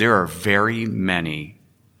are very many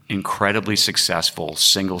incredibly successful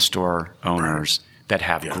single-store owners that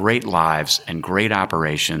have great lives and great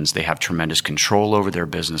operations. They have tremendous control over their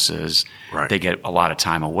businesses. Right. They get a lot of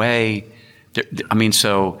time away.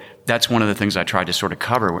 So that's one of the things I tried to sort of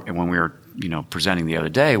cover when we were, presenting the other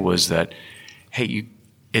day was that, hey,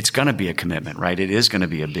 it's going to be a commitment, right? It is going to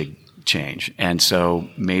be a big change. And so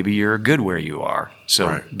maybe you're good where you are.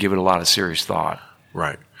 So give it a lot of serious thought.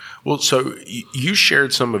 Right. Well, so you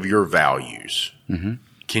shared some of your values. Mm-hmm.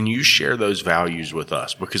 Can you share those values with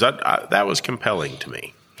us? Because that was compelling to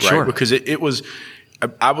me, right? Sure. Because it was,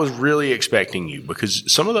 I was really expecting you, because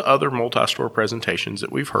some of the other multi-store presentations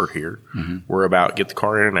that we've heard here were about get the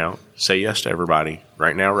car in and out, say yes to everybody,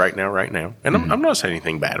 right now. And I'm not saying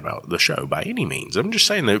anything bad about the show by any means. I'm just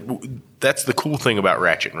saying that's the cool thing about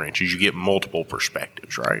Ratchet and Wrench is you get multiple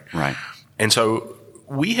perspectives, right? Right. And so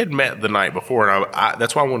we had met the night before, and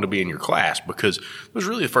that's why I wanted to be in your class, because it was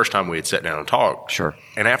really the first time we had sat down and talked. Sure.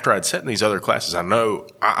 And after I'd sat in these other classes,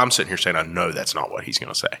 I'm sitting here saying, I know that's not what he's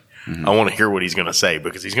going to say. Mm-hmm. I want to hear what he's going to say,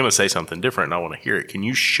 because he's going to say something different, and I want to hear it. Can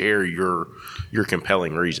you share your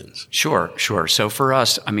compelling reasons? Sure. So for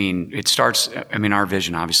us, it starts, our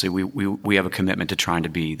vision, obviously, we have a commitment to trying to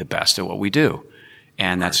be the best at what we do.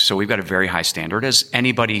 And so we've got a very high standard, as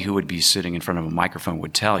anybody who would be sitting in front of a microphone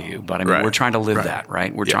would tell you. But we're trying to live that,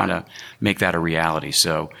 right? We're trying to make that a reality.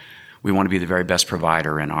 So we want to be the very best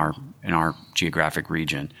provider in our geographic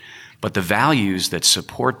region. But the values that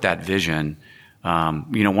support that vision,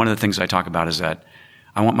 one of the things I talk about is that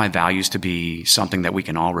I want my values to be something that we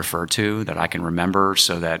can all refer to, that I can remember,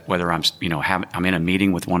 so that whether I'm, I'm in a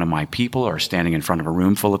meeting with one of my people, or standing in front of a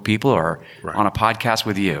room full of people, or on a podcast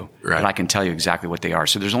with you, that I can tell you exactly what they are.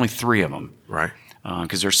 So there's only 3 of them. Right.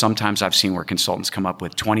 Because there's sometimes I've seen where consultants come up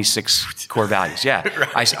with 26 core values. Yeah.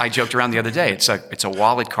 I joked around the other day. It's a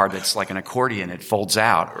wallet card that's like an accordion. It folds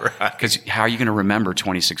out. Because how are you going to remember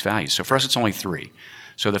 26 values? So for us, it's only 3.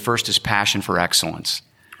 So the first is passion for excellence.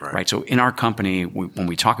 Right. So in our company, when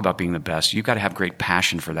we talk about being the best, you've got to have great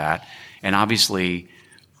passion for that. And obviously,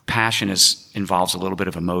 passion involves a little bit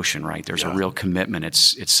of emotion, right? There's a real commitment.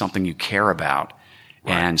 It's something you care about.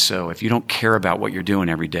 Right. And so if you don't care about what you're doing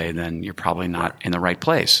every day, then you're probably not in the right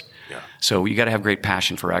place. Yeah. So you got to have great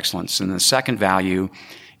passion for excellence. And the second value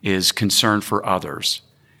is concern for others.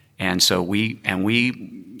 And so we've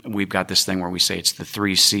got this thing where we say it's the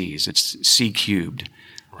 3 C's. It's C cubed.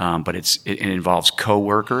 But it involves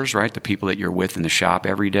coworkers, right? The people that you're with in the shop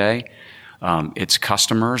every day. It's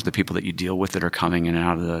customers, the people that you deal with that are coming in and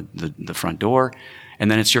out of the front door. And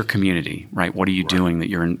then it's your community, right? What are you doing that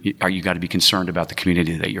you got to be concerned about the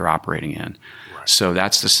community that you're operating in. Right. So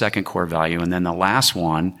that's the second core value. And then the last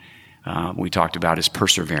one we talked about is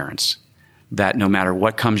perseverance. That no matter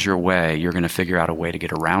what comes your way, you're going to figure out a way to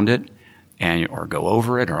get around it or go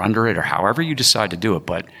over it or under it or however you decide to do it.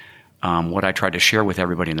 But what I tried to share with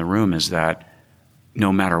everybody in the room is that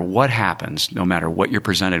no matter what happens, no matter what you're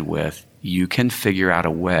presented with, you can figure out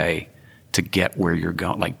a way to get where you're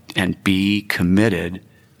going, and be committed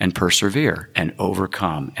and persevere and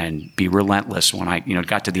overcome and be relentless. When I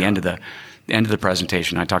got to the end of the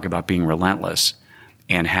presentation, I talk about being relentless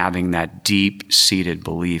and having that deep-seated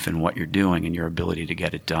belief in what you're doing and your ability to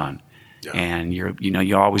get it done. Yeah. And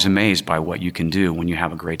you're always amazed by what you can do when you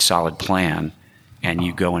have a great solid plan and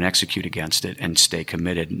you go and execute against it and stay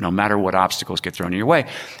committed, no matter what obstacles get thrown in your way.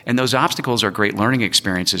 And those obstacles are great learning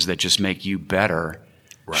experiences that just make you better,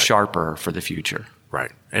 sharper for the future.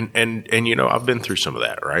 Right. And I've been through some of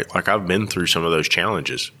that, right? Like I've been through some of those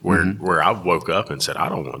challenges where I've woke up and said, I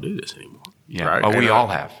don't want to do this anymore. Yeah. Right? Oh, we all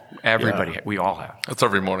have. Everybody, we all have. That's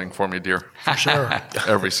every morning for me, dear. For sure.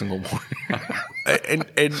 Every single morning.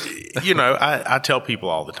 I tell people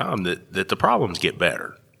all the time that the problems get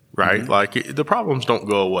better. Right? Mm-hmm. Like the problems don't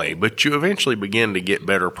go away, but you eventually begin to get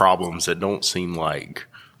better problems that don't seem like,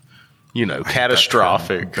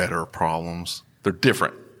 catastrophic. Better problems. They're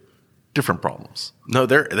different. Different problems. No,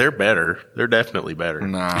 they're better. They're definitely better.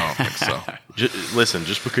 No, I don't think so. Listen,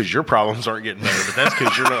 just because your problems aren't getting better, but that's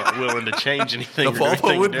because you're not willing to change anything. The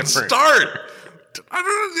Volvo wouldn't start. I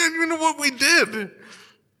don't even know what we did.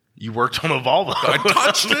 You worked on a Volvo. I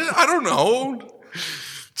touched it. I don't know.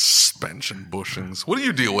 Suspension bushings. What do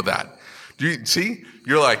you deal with that? Do you see?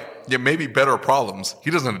 You're like, maybe better problems. He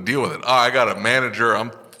doesn't have to deal with it. Oh, I got a manager.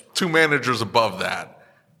 I'm 2 managers above that.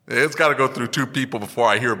 It's got to go through 2 people before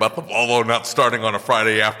I hear about the Volvo not starting on a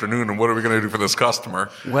Friday afternoon. And what are we going to do for this customer?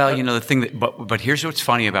 Well, the thing but here's what's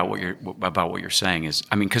funny about what you're saying is,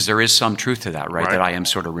 because there is some truth to that, right? That I am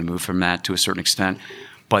sort of removed from that to a certain extent.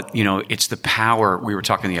 But it's the power. We were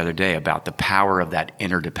talking the other day about the power of that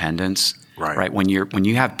interdependence. Right. When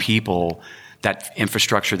you have people, that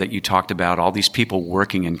infrastructure that you talked about, all these people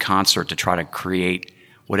working in concert to try to create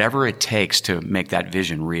whatever it takes to make that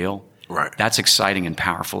vision real. Right. That's exciting and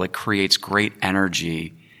powerful. It creates great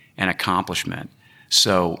energy and accomplishment.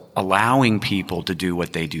 So allowing people to do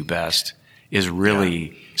what they do best is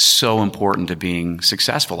really so important to being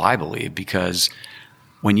successful, I believe, because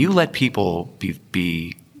when you let people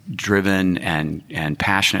be driven and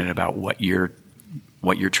passionate about what you're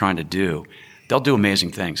trying to do, they'll do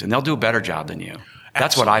amazing things, and they'll do a better job than you.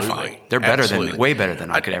 That's what I find. They're way better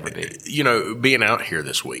than I could ever be. Being out here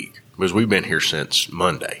this week, because we've been here since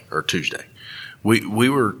Monday or Tuesday,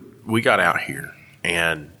 we got out here,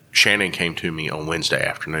 and Shannon came to me on Wednesday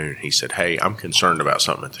afternoon. He said, "Hey, I'm concerned about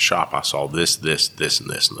something at the shop. I saw this, and this in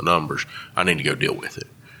the numbers. I need to go deal with it."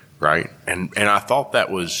 Right? And I thought that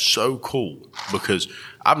was so cool because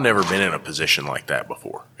I've never been in a position like that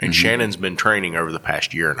before. And Shannon's been training over the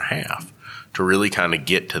past year and a half to really kind of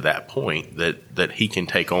get to that point that he can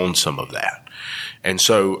take on some of that. And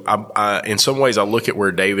so I in some ways I look at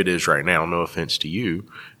where David is right now, no offense to you,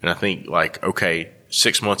 and I think like, okay,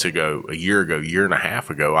 6 months ago, a year ago, year and a half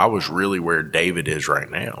ago, I was really where David is right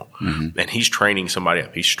now. Mm-hmm. And he's training somebody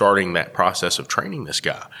up. He's starting that process of training this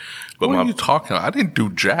guy. But what are you talking about? I didn't do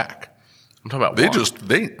jack. I'm talking about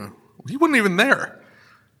he wasn't even there.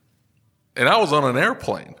 And I was on an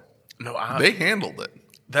airplane. No, they handled it.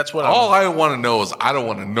 That's what I want to know is I don't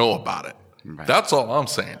want to know about it. Right. That's all I'm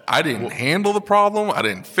saying. I didn't handle the problem. I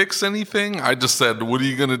didn't fix anything. I just said, what are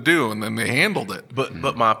you going to do? And then they handled it.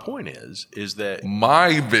 But my point is that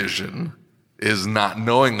My vision is not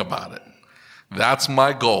knowing about it. That's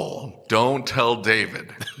my goal. Don't tell David.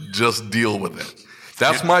 Just deal with it.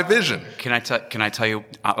 That's my vision. Can I tell you?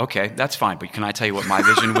 Okay, that's fine. But can I tell you what my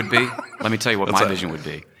vision would be? Let me tell you what my vision would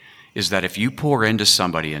be. Is that if you pour into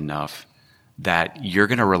somebody enough that you're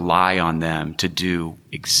going to rely on them to do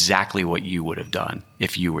exactly what you would have done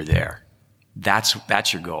if you were there. That's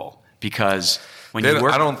your goal. Because when you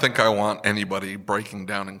work, I don't think I want anybody breaking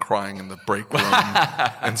down and crying in the break room.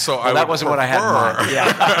 And so that wasn't what I had in mind.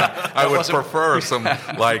 Yeah. I would prefer some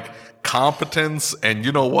like competence, and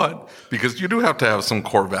you know what? Because you do have to have some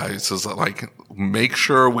core values. Is like make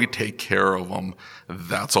sure we take care of them.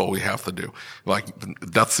 That's all we have to do. Like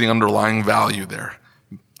that's the underlying value there.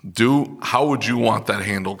 How would you want that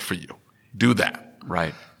handled for you? Do that.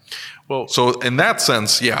 Right. Well, so in that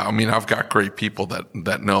sense, yeah, I mean, I've got great people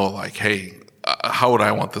that know like, hey, how would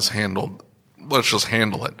I want this handled? Let's just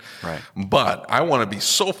handle it. Right. But I want to be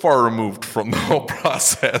so far removed from the whole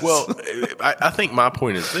process. Well, I think my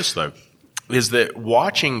point is this, though, is that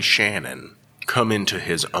watching Shannon come into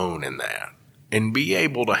his own in that and be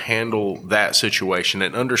able to handle that situation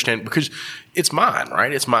and understand, because it's mine,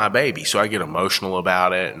 right? It's my baby. So I get emotional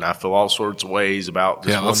about it and I feel all sorts of ways about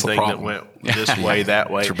this one thing that went this way, that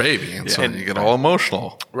way. It's your baby. And so you get all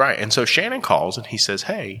emotional. Right. And so Shannon calls and he says,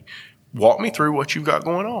 hey, walk me through what you've got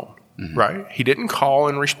going on. Mm-hmm. Right. He didn't call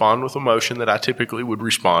and respond with emotion that I typically would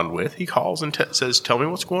respond with. He calls and says, tell me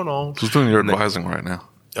what's going on. Who's doing your advising right now?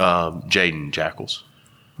 Jaden Jackals.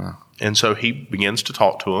 Oh. And so he begins to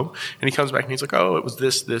talk to him, and he comes back and he's like, oh, it was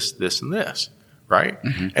this, and this, right?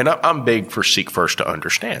 Mm-hmm. And I'm big for seek first to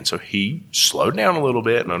understand. So he slowed down a little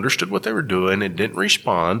bit and understood what they were doing and didn't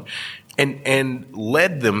respond and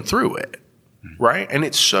led them through it, right? And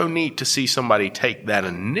it's so neat to see somebody take that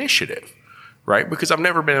initiative, right? Because I've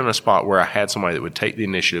never been in a spot where I had somebody that would take the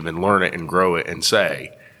initiative and learn it and grow it and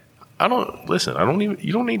say, you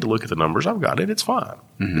don't need to look at the numbers. I've got it. It's fine.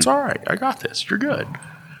 Mm-hmm. It's all right. I got this. You're good.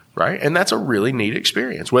 Right. And that's a really neat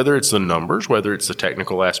experience, whether it's the numbers, whether it's the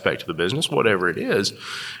technical aspect of the business, whatever it is.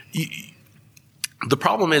 The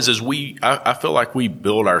problem is I feel like we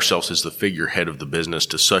build ourselves as the figurehead of the business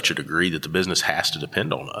to such a degree that the business has to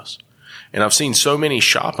depend on us. And I've seen so many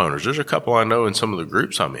shop owners. There's a couple I know in some of the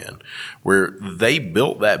groups I'm in where they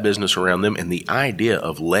built that business around them. And the idea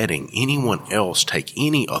of letting anyone else take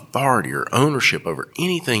any authority or ownership over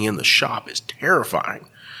anything in the shop is terrifying.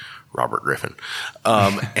 Robert Griffin.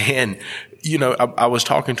 And, I was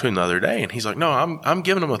talking to him the other day and he's like, no, I'm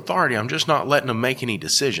giving them authority. I'm just not letting them make any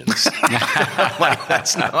decisions. I'm like,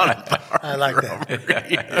 that's not authority. I like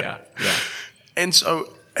that. Yeah. And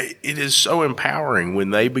so it is so empowering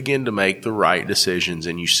when they begin to make the right decisions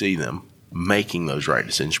and you see them making those right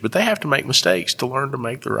decisions, but they have to make mistakes to learn to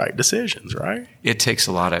make the right decisions, right? It takes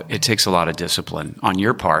a lot of discipline on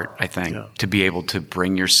your part, I think, to be able to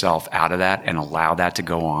bring yourself out of that and allow that to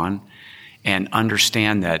go on and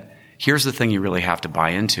understand that here's the thing you really have to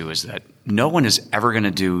buy into is that no one is ever going to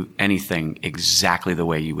do anything exactly the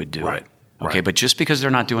way you would do it. Okay. Right. But just because they're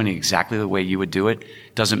not doing it exactly the way you would do it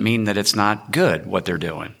doesn't mean that it's not good what they're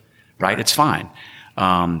doing. Right? It's fine.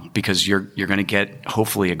 Because you're going to get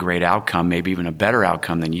hopefully a great outcome, maybe even a better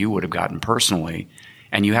outcome than you would have gotten personally.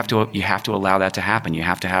 And you have to allow that to happen. You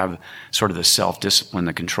have to have sort of the self-discipline,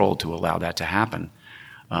 the control to allow that to happen.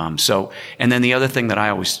 And then the other thing that I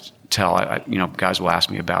always tell, guys will ask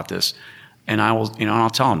me about this, and I'll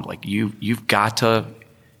tell them like you've got to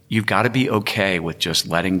be okay with just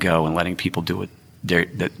letting go and letting people do what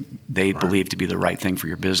that they believe to be the right thing for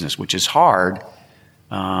your business, which is hard.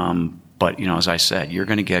 But as I said, you're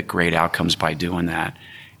going to get great outcomes by doing that,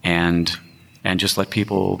 and just let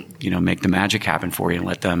people, make the magic happen for you,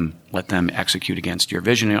 and let them execute against your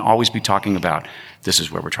vision, and always be talking about this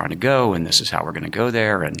is where we're trying to go, and this is how we're going to go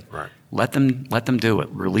there, and let them do it,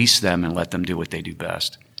 release them, and let them do what they do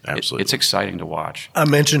best. Absolutely, it's exciting to watch. I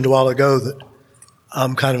mentioned a while ago that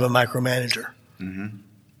I'm kind of a micromanager. Mm-hmm.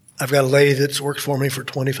 I've got a lady that's worked for me for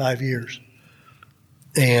 25 years,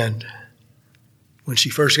 and when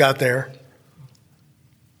she first got there,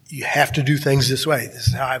 you have to do things this way. This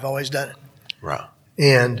is how I've always done it. Right.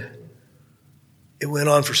 And it went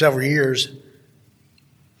on for several years,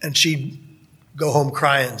 and she'd go home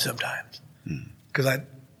crying sometimes because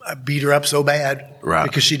I beat her up so bad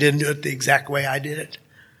because she didn't do it the exact way I did it.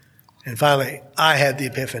 And finally, I had the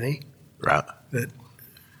epiphany that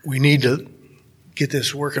we need to get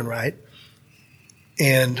this working right.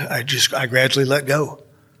 And I gradually let go.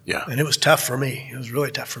 Yeah. And it was tough for me. It was really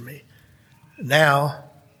tough for me. Now,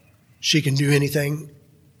 she can do anything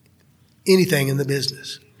in the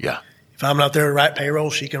business. Yeah. If I'm not there to write payroll,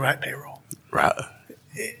 she can write payroll. Right.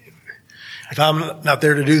 If I'm not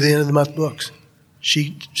there to do the end of the month books,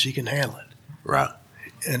 she can handle it. Right.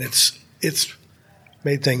 And it's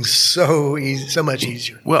made things so easy, so much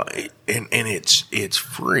easier. Well, and it's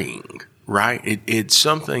freeing, right? It's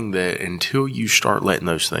something that until you start letting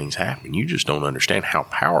those things happen, you just don't understand how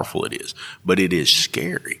powerful it is. But it is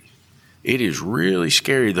scary. It is really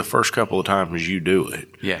scary the first couple of times you do it.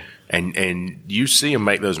 Yeah. And you see them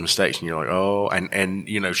make those mistakes, and you're like, oh, and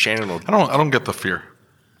you know, Shannon will. I don't get the fear.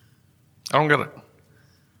 I don't get it.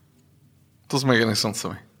 Doesn't make any sense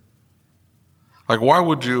to me. Like, why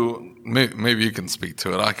would you? Maybe you can speak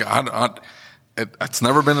to it. It's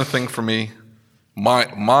never been a thing for me.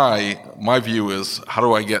 My view is, how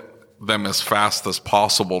do I get them as fast as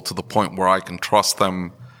possible to the point where I can trust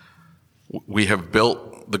them? We have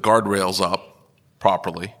built the guardrails up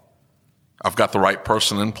properly. I've got the right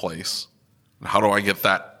person in place. How do I get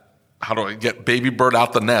that? How do I get baby bird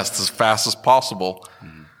out the nest as fast as possible?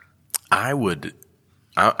 I'm going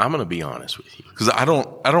to be honest with you, because I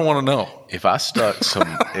don't want to know. If I stuck some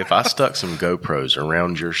GoPros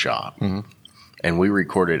around your shop, mm-hmm. and we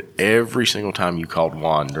recorded every single time you called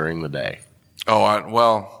Juan during the day. The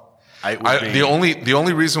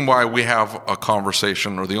only reason why we have a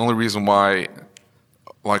conversation, or the only reason why,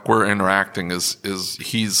 like, we're interacting is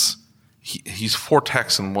he's 4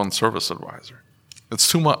 techs and 1 service advisor. It's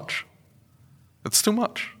too much.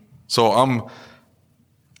 So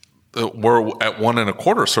we're at 1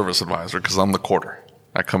 1/4 service advisor because I'm the quarter.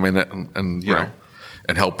 I come in and you know,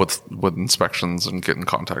 and help with inspections and get in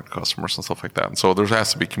contact with customers and stuff like that. And so there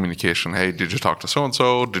has to be communication. Hey, did you talk to so and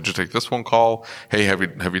so? Did you take this phone call? Hey, have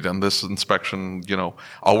you done this inspection? You know,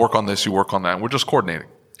 I'll work on this. You work on that. And we're just coordinating.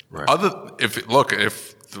 Right. If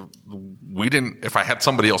I had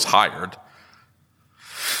somebody else hired,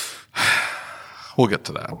 we'll get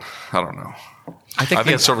to that. I don't know. I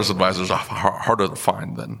think service advisors are harder to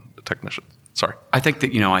find than the technicians. Sorry. I think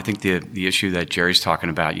that, the issue that Jerry's talking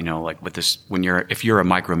about, like with this, if you're a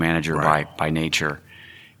micromanager by nature,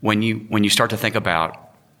 when you start to think about,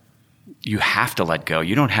 you have to let go.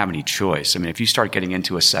 You don't have any choice. I mean, if you start getting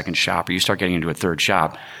into a second shop or you start getting into a third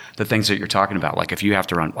shop, the things that you're talking about, like if you have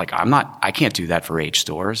to run, like I can't do that for 8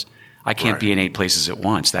 stores. I can't be in 8 places at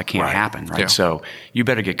once. That can't happen, right? Yeah. So you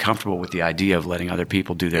better get comfortable with the idea of letting other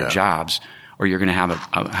people do their jobs, or you're going to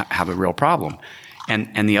have a real problem.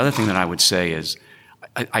 And the other thing that I would say is,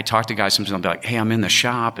 I talk to guys sometimes. I'll be like, "Hey, I'm in the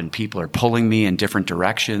shop, and people are pulling me in different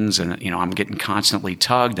directions, and I'm getting constantly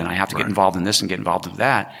tugged, and I have to get involved in this and get involved in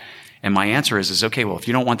that." And my answer is okay. Well, if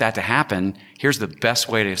you don't want that to happen, here's the best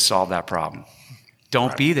way to solve that problem.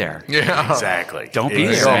 Don't be there. Yeah, exactly. Don't be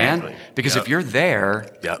there, man. Because if you're there,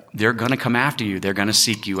 they're going to come after you. They're going to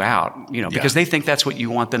seek you out. Because they think that's what you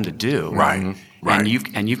want them to do. Right. Right.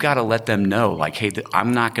 And you've got to let them know, like, hey,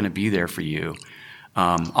 I'm not going to be there for you.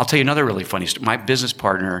 I'll tell you another really funny story. My business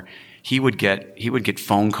partner, he would get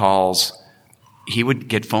phone calls. He would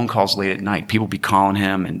get phone calls late at night. People would be calling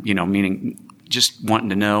him, and meaning just wanting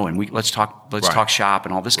to know, and let's talk shop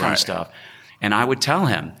and all this kind of stuff. And I would tell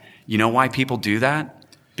him, you know why people do that?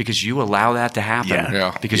 Because you allow that to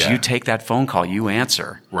happen. Because you take that phone call, you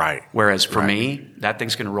answer. Right. Whereas for me, that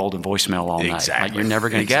thing's going to roll to voicemail all night. Like, you're never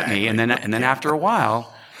going to get me. And then after a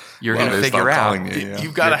while, you're going to figure out.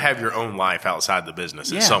 You've got to have your own life outside the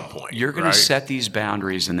business at some point. You're going to set these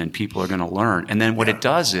boundaries, and then people are going to learn. And then what it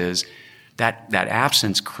does is that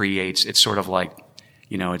absence creates, it's sort of like,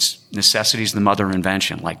 it's necessity's the mother of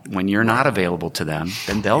invention. Like, when you're not available to them,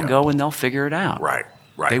 then they'll go and they'll figure it out. Right.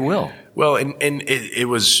 They will. Well, and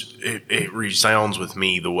it resounds with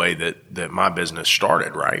me the way that my business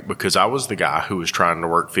started, right? Because I was the guy who was trying to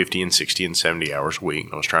work 50 and 60 and 70 hours a week.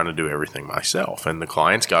 I was trying to do everything myself. And the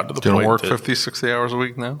clients got to the point. You don't work 50, 60 hours a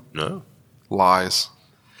week now? No. Lies.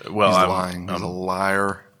 Well, He's lying. He's a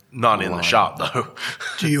liar. Not in the shop, though.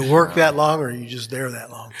 Do you work that long, or are you just there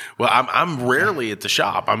that long? Well, I'm rarely at the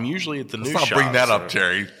shop. I'm usually at the new shop. Let's not bring that up,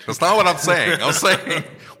 Jerry. That's not what I'm saying. I'm saying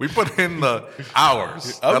we put in the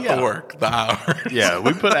hours, not the work, the hours. Yeah,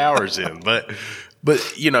 we put hours in. But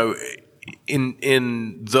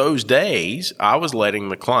in those days, I was letting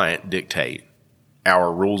the client dictate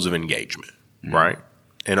our rules of engagement, right?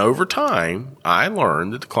 And over time, I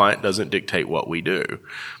learned that the client doesn't dictate what we do.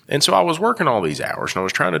 And so I was working all these hours, and I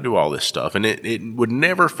was trying to do all this stuff, and it would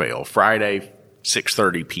never fail. Friday,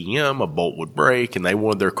 6:30 p.m., a bolt would break, and they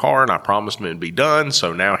wanted their car, and I promised them it would be done.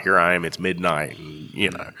 So now here I am. It's midnight,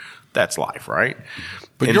 and, that's life, right?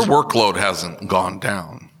 But your workload hasn't gone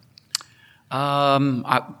down.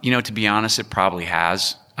 To be honest, it probably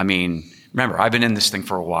has. I mean, remember, I've been in this thing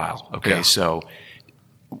for a while. Okay. Yeah. So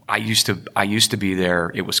I used to be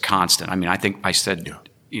there. It was constant. I mean, I think I said,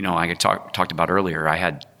 I had talked about earlier, I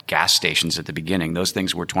had gas stations at the beginning. Those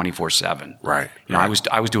things were 24/7. Right. I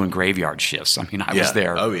was doing graveyard shifts. I mean, I was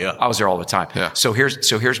there. Oh, yeah. I was there all the time. Yeah. So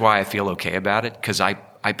here's why I feel okay about it. Cause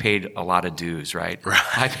I paid a lot of dues, right?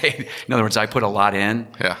 In other words, I put a lot in.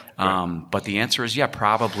 Yeah. But the answer is,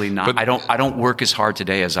 probably not. But, I don't work as hard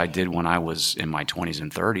today as I did when I was in my 20s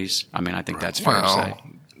and 30s. I mean, I think that's fair to say.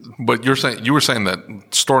 But you were saying that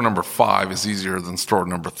store number 5 is easier than store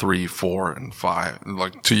number 3, 4, and 5.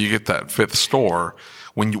 Like till you get that 5th store,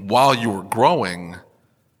 while you were growing,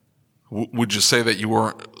 would you say that you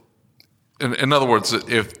weren't? In other words,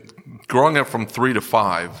 if growing it from 3 to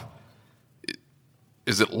 5,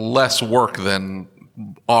 is it less work than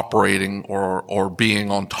operating or being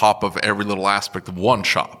on top of every little aspect of one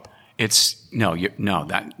shop? It's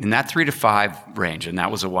that in that 3 to 5 range, and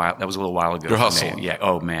that was a little while ago. You're for hustling. Me. Yeah.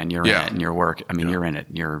 Oh man, you're in it, and your work. I mean, you're in it.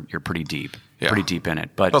 You're pretty deep. Yeah. Pretty deep in it.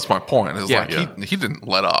 But that's my point. Is he didn't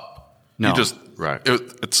let up. No. He just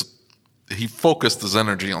he focused his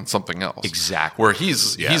energy on something else. Exactly. Where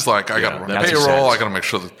he's like, I got to run payroll. I got to make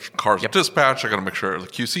sure the cars are dispatched. I got to make sure the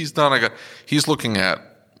QC's done. He's looking at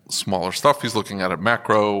smaller stuff. He's looking at it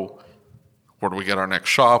macro. Where do we get our next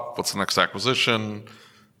shop? What's the next acquisition?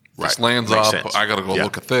 This lands Makes up. sense. I got to go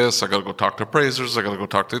look at this. I got to go talk to appraisers. I got to go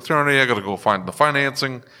talk to the attorney. I got to go find the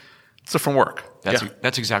financing. It's different work.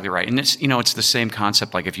 That's exactly right. And it's the same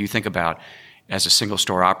concept. Like if you think about as a single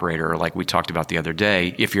store operator, like we talked about the other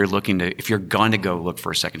day, if you're going to go look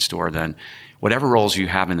for a second store, then whatever roles you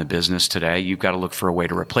have in the business today, you've got to look for a way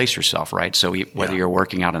to replace yourself, right? So whether you're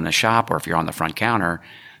working out in the shop or if you're on the front counter,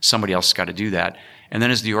 somebody else has got to do that. And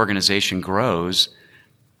then as the organization grows,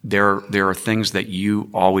 there are things that you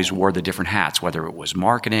always wore the different hats, whether it was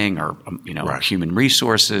marketing or human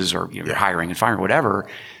resources or hiring and firing, whatever.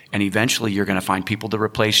 And eventually you're going to find people to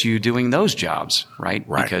replace you doing those jobs, right?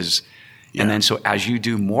 Because and then so as you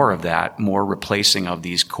do more of that, more replacing of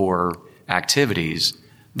these core activities,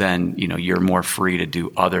 then you're more free to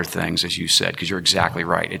do other things, as you said, because you're exactly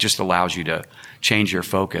right. It just allows you to change your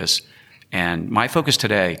focus. And my focus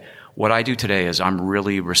today, what I do today is I'm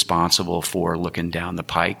really responsible for looking down the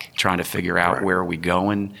pike, trying to figure out where are we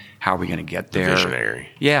going, how are we going to get there. Visionary.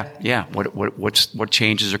 Yeah. What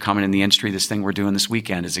changes are coming in the industry? This thing we're doing this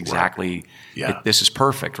weekend is exactly. This is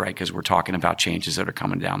perfect, right? Because we're talking about changes that are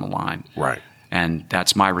coming down the line. Right. And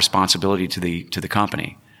that's my responsibility to the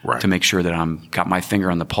company to make sure that I'm got my finger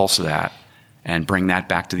on the pulse of that and bring that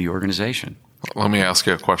back to the organization. Let me ask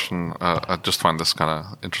you a question. I just find this kind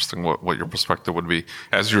of interesting, what your perspective would be.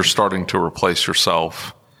 As you're starting to replace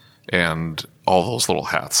yourself and all those little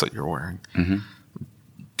hats that you're wearing,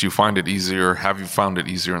 do you find it easier, have you found it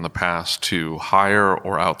easier in the past to hire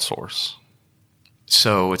or outsource?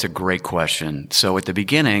 So it's a great question. So at the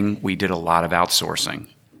beginning, we did a lot of outsourcing.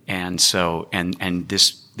 And so, and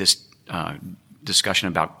this discussion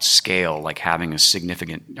about scale, like having a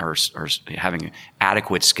significant or having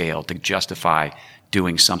adequate scale to justify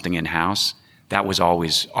doing something in-house, that was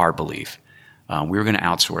always our belief. We were going to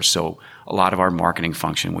outsource. So a lot of our marketing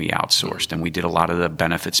function we outsourced, and we did a lot of the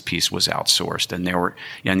benefits piece was outsourced.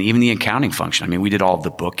 And even the accounting function. I mean, we did all of the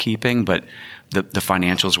bookkeeping, but the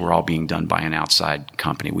financials were all being done by an outside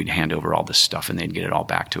company. We'd hand over all this stuff and they'd get it all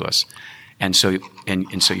back to us. And so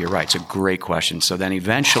you're right. It's a great question. So then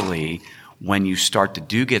eventually, when you start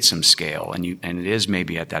to get some scale, and it is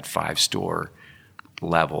maybe at that 5-store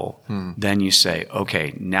level, then you say,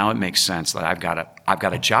 okay, now it makes sense that I've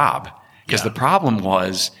got a job. Because the problem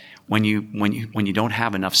was when you don't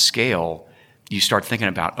have enough scale, you start thinking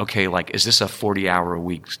about, okay, like, is this a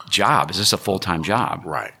 40-hour-a-week job? Is this a full-time job?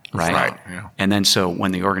 Right. Yeah. And then so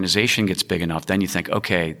when the organization gets big enough, then you think,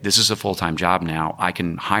 okay, this is a full-time job now. I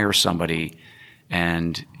can hire somebody,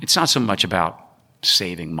 and it's not so much about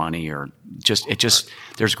saving money or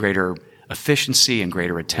there's greater efficiency and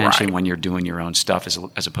greater attention when you're doing your own stuff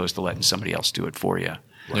as opposed to letting somebody else do it for you.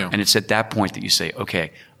 Yeah. And it's at that point that you say,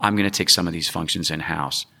 okay, I'm going to take some of these functions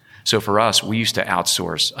in-house. So for us, we used to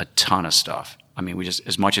outsource a ton of stuff. I mean, we just,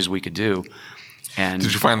 as much as we could do. And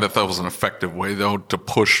did you find that was an effective way, though, to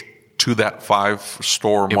push to that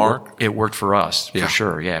 5-store mark? It worked for us, for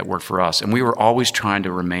sure. Yeah, it worked for us. And we were always trying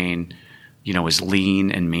to remain, as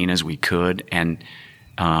lean and mean as we could, and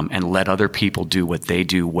let other people do what they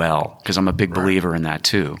do well. Because I'm a big believer in that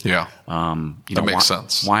too. Yeah, that makes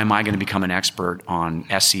sense. Why am I going to become an expert on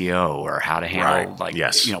SEO or how to handle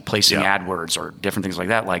placing AdWords or different things like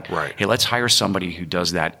that? Like, hey, let's hire somebody who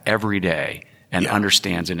does that every day and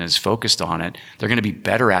understands and is focused on it. They're going to be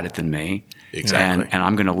better at it than me. Exactly. And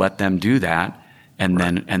I'm going to let them do that. and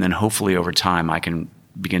then hopefully over time I can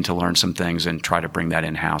begin to learn some things and try to bring that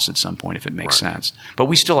in-house at some point if it makes sense. But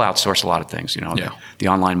we still outsource a lot of things, the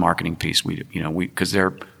online marketing piece. Because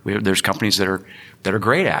there's companies that are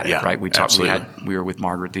great at it, right? We were with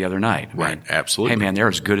Margaret the other night. Right, absolutely. Hey man, they're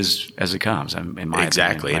as good as it comes, in my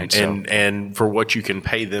opinion. Right? And for what you can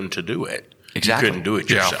pay them to do it. Exactly. You couldn't do it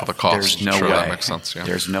yourself. Yeah, for the cost. There's no way. That makes sense. Yeah.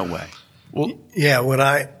 There's no way. Well, yeah, when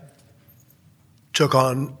I took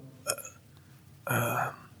on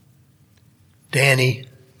Danny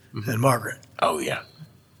and Margaret. Oh, yeah.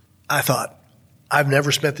 I thought, I've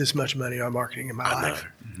never spent this much money on marketing in my life.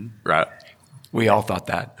 Mm-hmm. Right. We all thought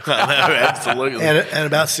that. Absolutely. And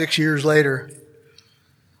about 6 years later,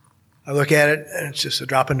 I look at it and it's just a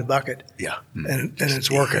drop in the bucket. Yeah. And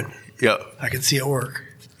it's working. Yep. I can see it work.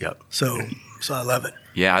 Yep. So I love it.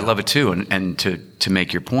 Yeah, I love it too. And to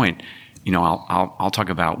make your point, I'll talk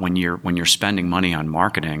about when you're spending money on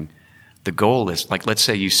marketing, the goal is, like, let's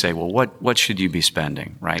say you say, well, what should you be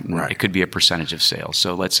spending, right? And it could be a percentage of sales.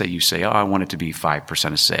 So let's say you say, I want it to be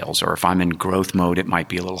 5% of sales, or if I'm in growth mode, it might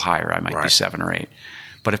be a little higher. I might be 7 or 8.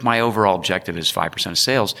 But if my overall objective is 5% of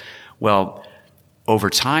sales, well,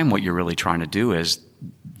 over time, what you're really trying to do is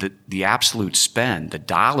the absolute spend, the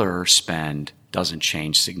dollar spend doesn't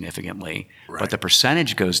change significantly, but the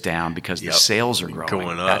percentage goes down because the sales are growing.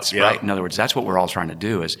 Going up. That's right. In other words, that's what we're all trying to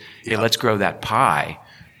do is, hey, let's grow that pie.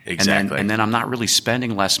 Exactly. And then I'm not really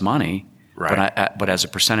spending less money, but as a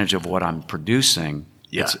percentage of what I'm producing,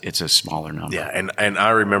 it's a smaller number. Yeah, and I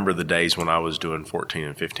remember the days when I was doing $14,000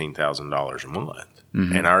 and $15,000 a month,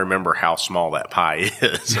 and I remember how small that pie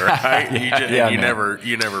is. Right? You never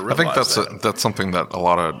realize. I think that's something that a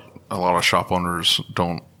lot of shop owners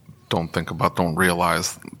don't think about, don't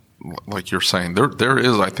realize. Like you're saying, there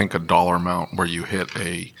is, I think, a dollar amount where you hit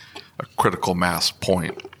a critical mass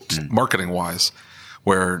point, marketing wise,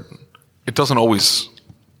 where it doesn't always,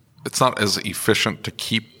 it's not as efficient to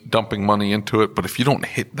keep dumping money into it. But if you don't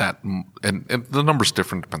hit that, and the number's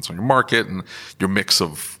different, depends on your market and your mix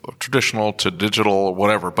of traditional to digital or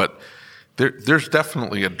whatever. But there's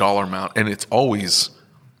definitely a dollar amount, and it's always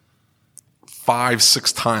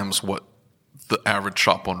 5-6 times what the average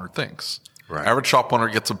shop owner thinks. Right. Average shop owner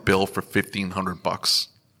gets a bill for $1,500,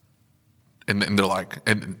 and they're like,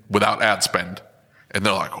 and without ad spend. And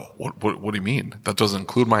they're like, oh, what do you mean? That doesn't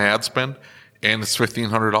include my ad spend, and it's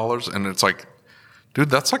 $1,500? And it's like, dude,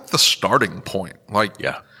 that's like the starting point. Like,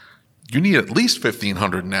 you need at least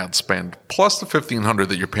 $1,500 in ad spend, plus the $1,500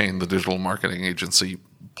 that you're paying the digital marketing agency,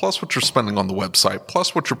 plus what you're spending on the website,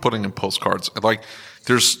 plus what you're putting in postcards. Like,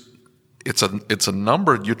 it's a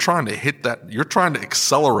number. You're trying to hit that. You're trying to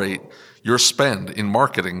accelerate your spend in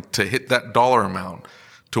marketing to hit that dollar amount,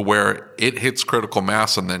 to where it hits critical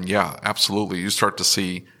mass, and then, absolutely, you start to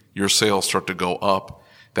see your sales start to go up.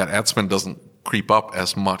 That ad spend doesn't creep up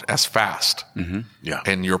as fast. Mm-hmm. Yeah.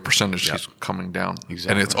 And your percentage is coming down.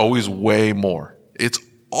 Exactly. And it's always way more. It's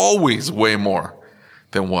always way more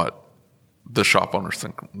than what the shop owners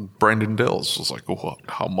think. Brandon Dills was like, well,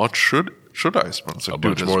 how much should I spend? It's like,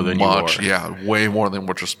 dude, more than much. You are. Yeah, way more than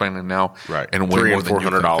what you're spending now. Right. And way more than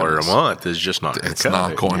 $300-$400 a month is just not. It's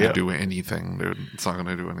not going to do anything, dude. It's not going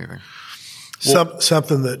to do anything.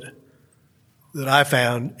 Something that I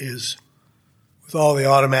found is with all the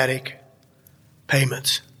automatic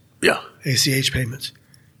payments, ACH payments,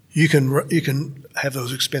 you can have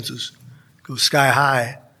those expenses go sky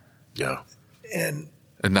high. Yeah. And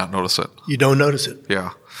not notice it. You don't notice it.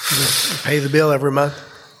 Yeah. You pay the bill every month,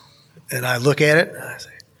 and I look at it and I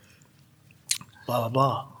say, blah, blah,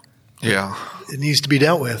 blah. Yeah. It needs to be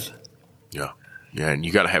dealt with. Yeah. Yeah, and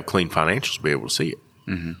you got to have clean financials to be able to see it.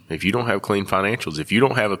 Mm-hmm. If you don't have clean financials, if you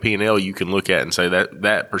don't have a P&L you can look at and say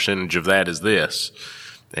that percentage of that is this,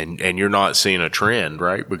 and you're not seeing a trend,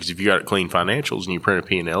 right? Because if you got clean financials and you print a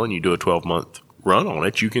P&L and you do a 12-month run on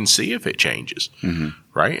it, you can see if it changes,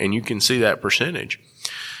 right? And you can see that percentage.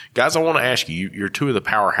 Guys, I want to ask you, you're two of the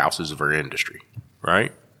powerhouses of our industry,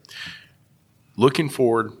 right? Looking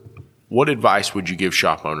forward, what advice would you give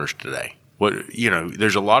shop owners today?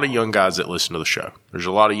 There's a lot of young guys that listen to the show. There's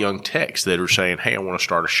a lot of young techs that are saying, hey, I want to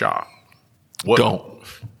start a shop. Don't.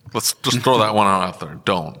 Let's just throw that one out there.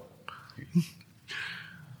 Don't.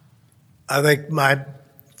 I think my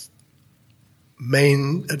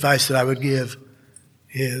main advice that I would give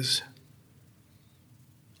is,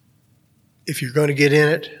 if you're going to get in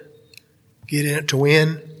it to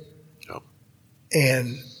win,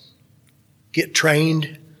 and get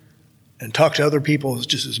trained and talk to other people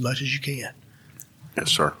just as much as you can.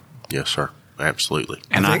 Yes, sir. Yes, sir. Absolutely.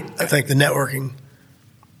 And I think the networking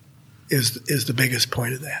is the biggest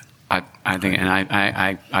point of that. I think, and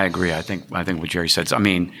I agree. I think what Jerry said. I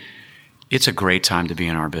mean, It's a great time to be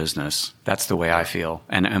in our business. That's the way I feel.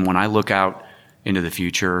 And when I look out into the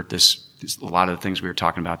future, this a lot of the things we were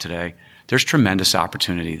talking about today, there's tremendous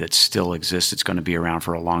opportunity that still exists. It's going to be around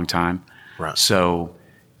for a long time. Right. So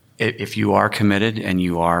if you are committed and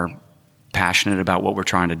you are passionate about what we're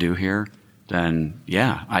trying to do here, then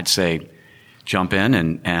yeah, I'd say jump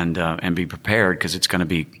in and be prepared, because it's going to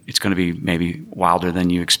be maybe wilder than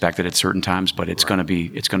you expected at certain times, but it's going to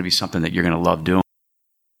be something that you're going to love doing.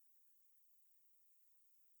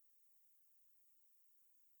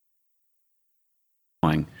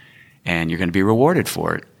 And you're going to be rewarded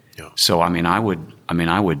for it. Yeah. So I would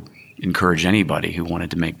encourage anybody who wanted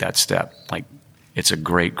to make that step. Like, it's a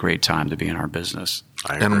great time to be in our business.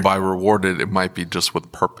 And by rewarded, it might be just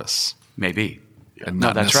with purpose. Maybe. And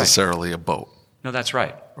not necessarily a boat. No, that's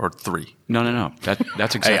right. Or 3. No.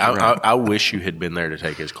 That's exactly right. I wish you had been there to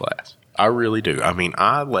take his class. I really do. I mean,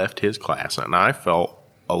 I left his class and I felt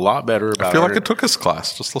a lot better about it. I feel like I took his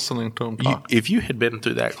class just listening to him talk. If you had been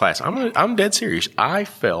through that class, I'm dead serious. I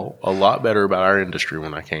felt a lot better about our industry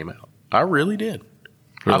when I came out. I really did.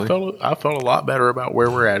 Really? I felt a lot better about where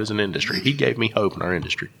we're at as an industry. He gave me hope in our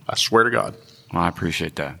industry. I swear to God. Well, I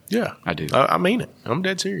appreciate that. Yeah. I do. I mean it. I'm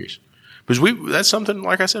dead serious. Because that's something,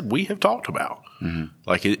 like I said, we have talked about. Mm-hmm.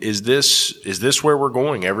 Like, is this where we're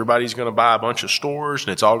going? Everybody's going to buy a bunch of stores,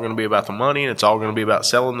 and it's all going to be about the money, and it's all going to be about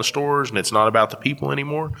selling the stores, and it's not about the people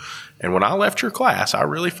anymore. And when I left your class, I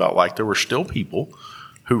really felt like there were still people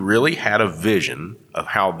who really had a vision of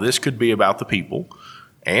how this could be about the people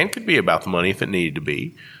and could be about the money if it needed to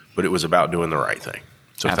be, but it was about doing the right thing.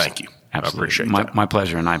 So thank you. Absolutely. I appreciate that. My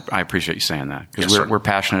pleasure, and I appreciate you saying that, because Yes, we're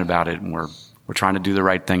passionate about it, and we're trying to do the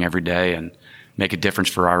right thing every day and make a difference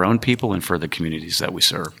for our own people and for the communities that we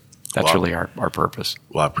serve. That's really our purpose.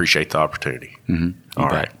 Well, I appreciate the opportunity. Mm-hmm. All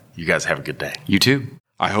right. You guys have a good day. You too.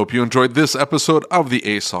 I hope you enjoyed this episode of the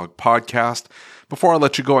ASOG podcast. Before I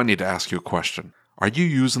let you go, I need to ask you a question. Are you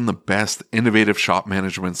using the best innovative shop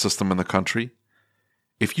management system in the country?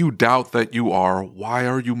 If you doubt that you are, why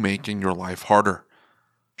are you making your life harder?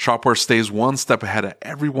 Shopware stays one step ahead of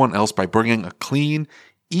everyone else by bringing a clean,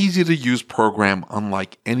 easy-to-use program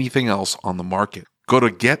unlike anything else on the market. Go to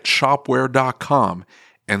getshopware.com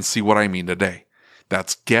and see what I mean today.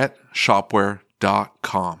 That's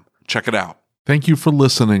getshopware.com. Check it out. Thank you for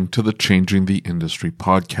listening to the Changing the Industry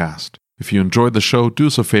podcast. If you enjoyed the show, do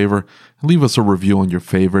us a favor and leave us a review on your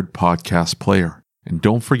favorite podcast player. And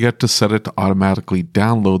don't forget to set it to automatically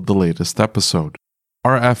download the latest episode.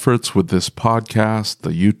 Our efforts with this podcast, the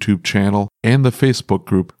YouTube channel, and the Facebook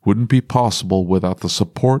group wouldn't be possible without the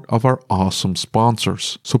support of our awesome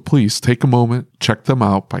sponsors. So please take a moment, check them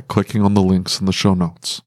out by clicking on the links in the show notes.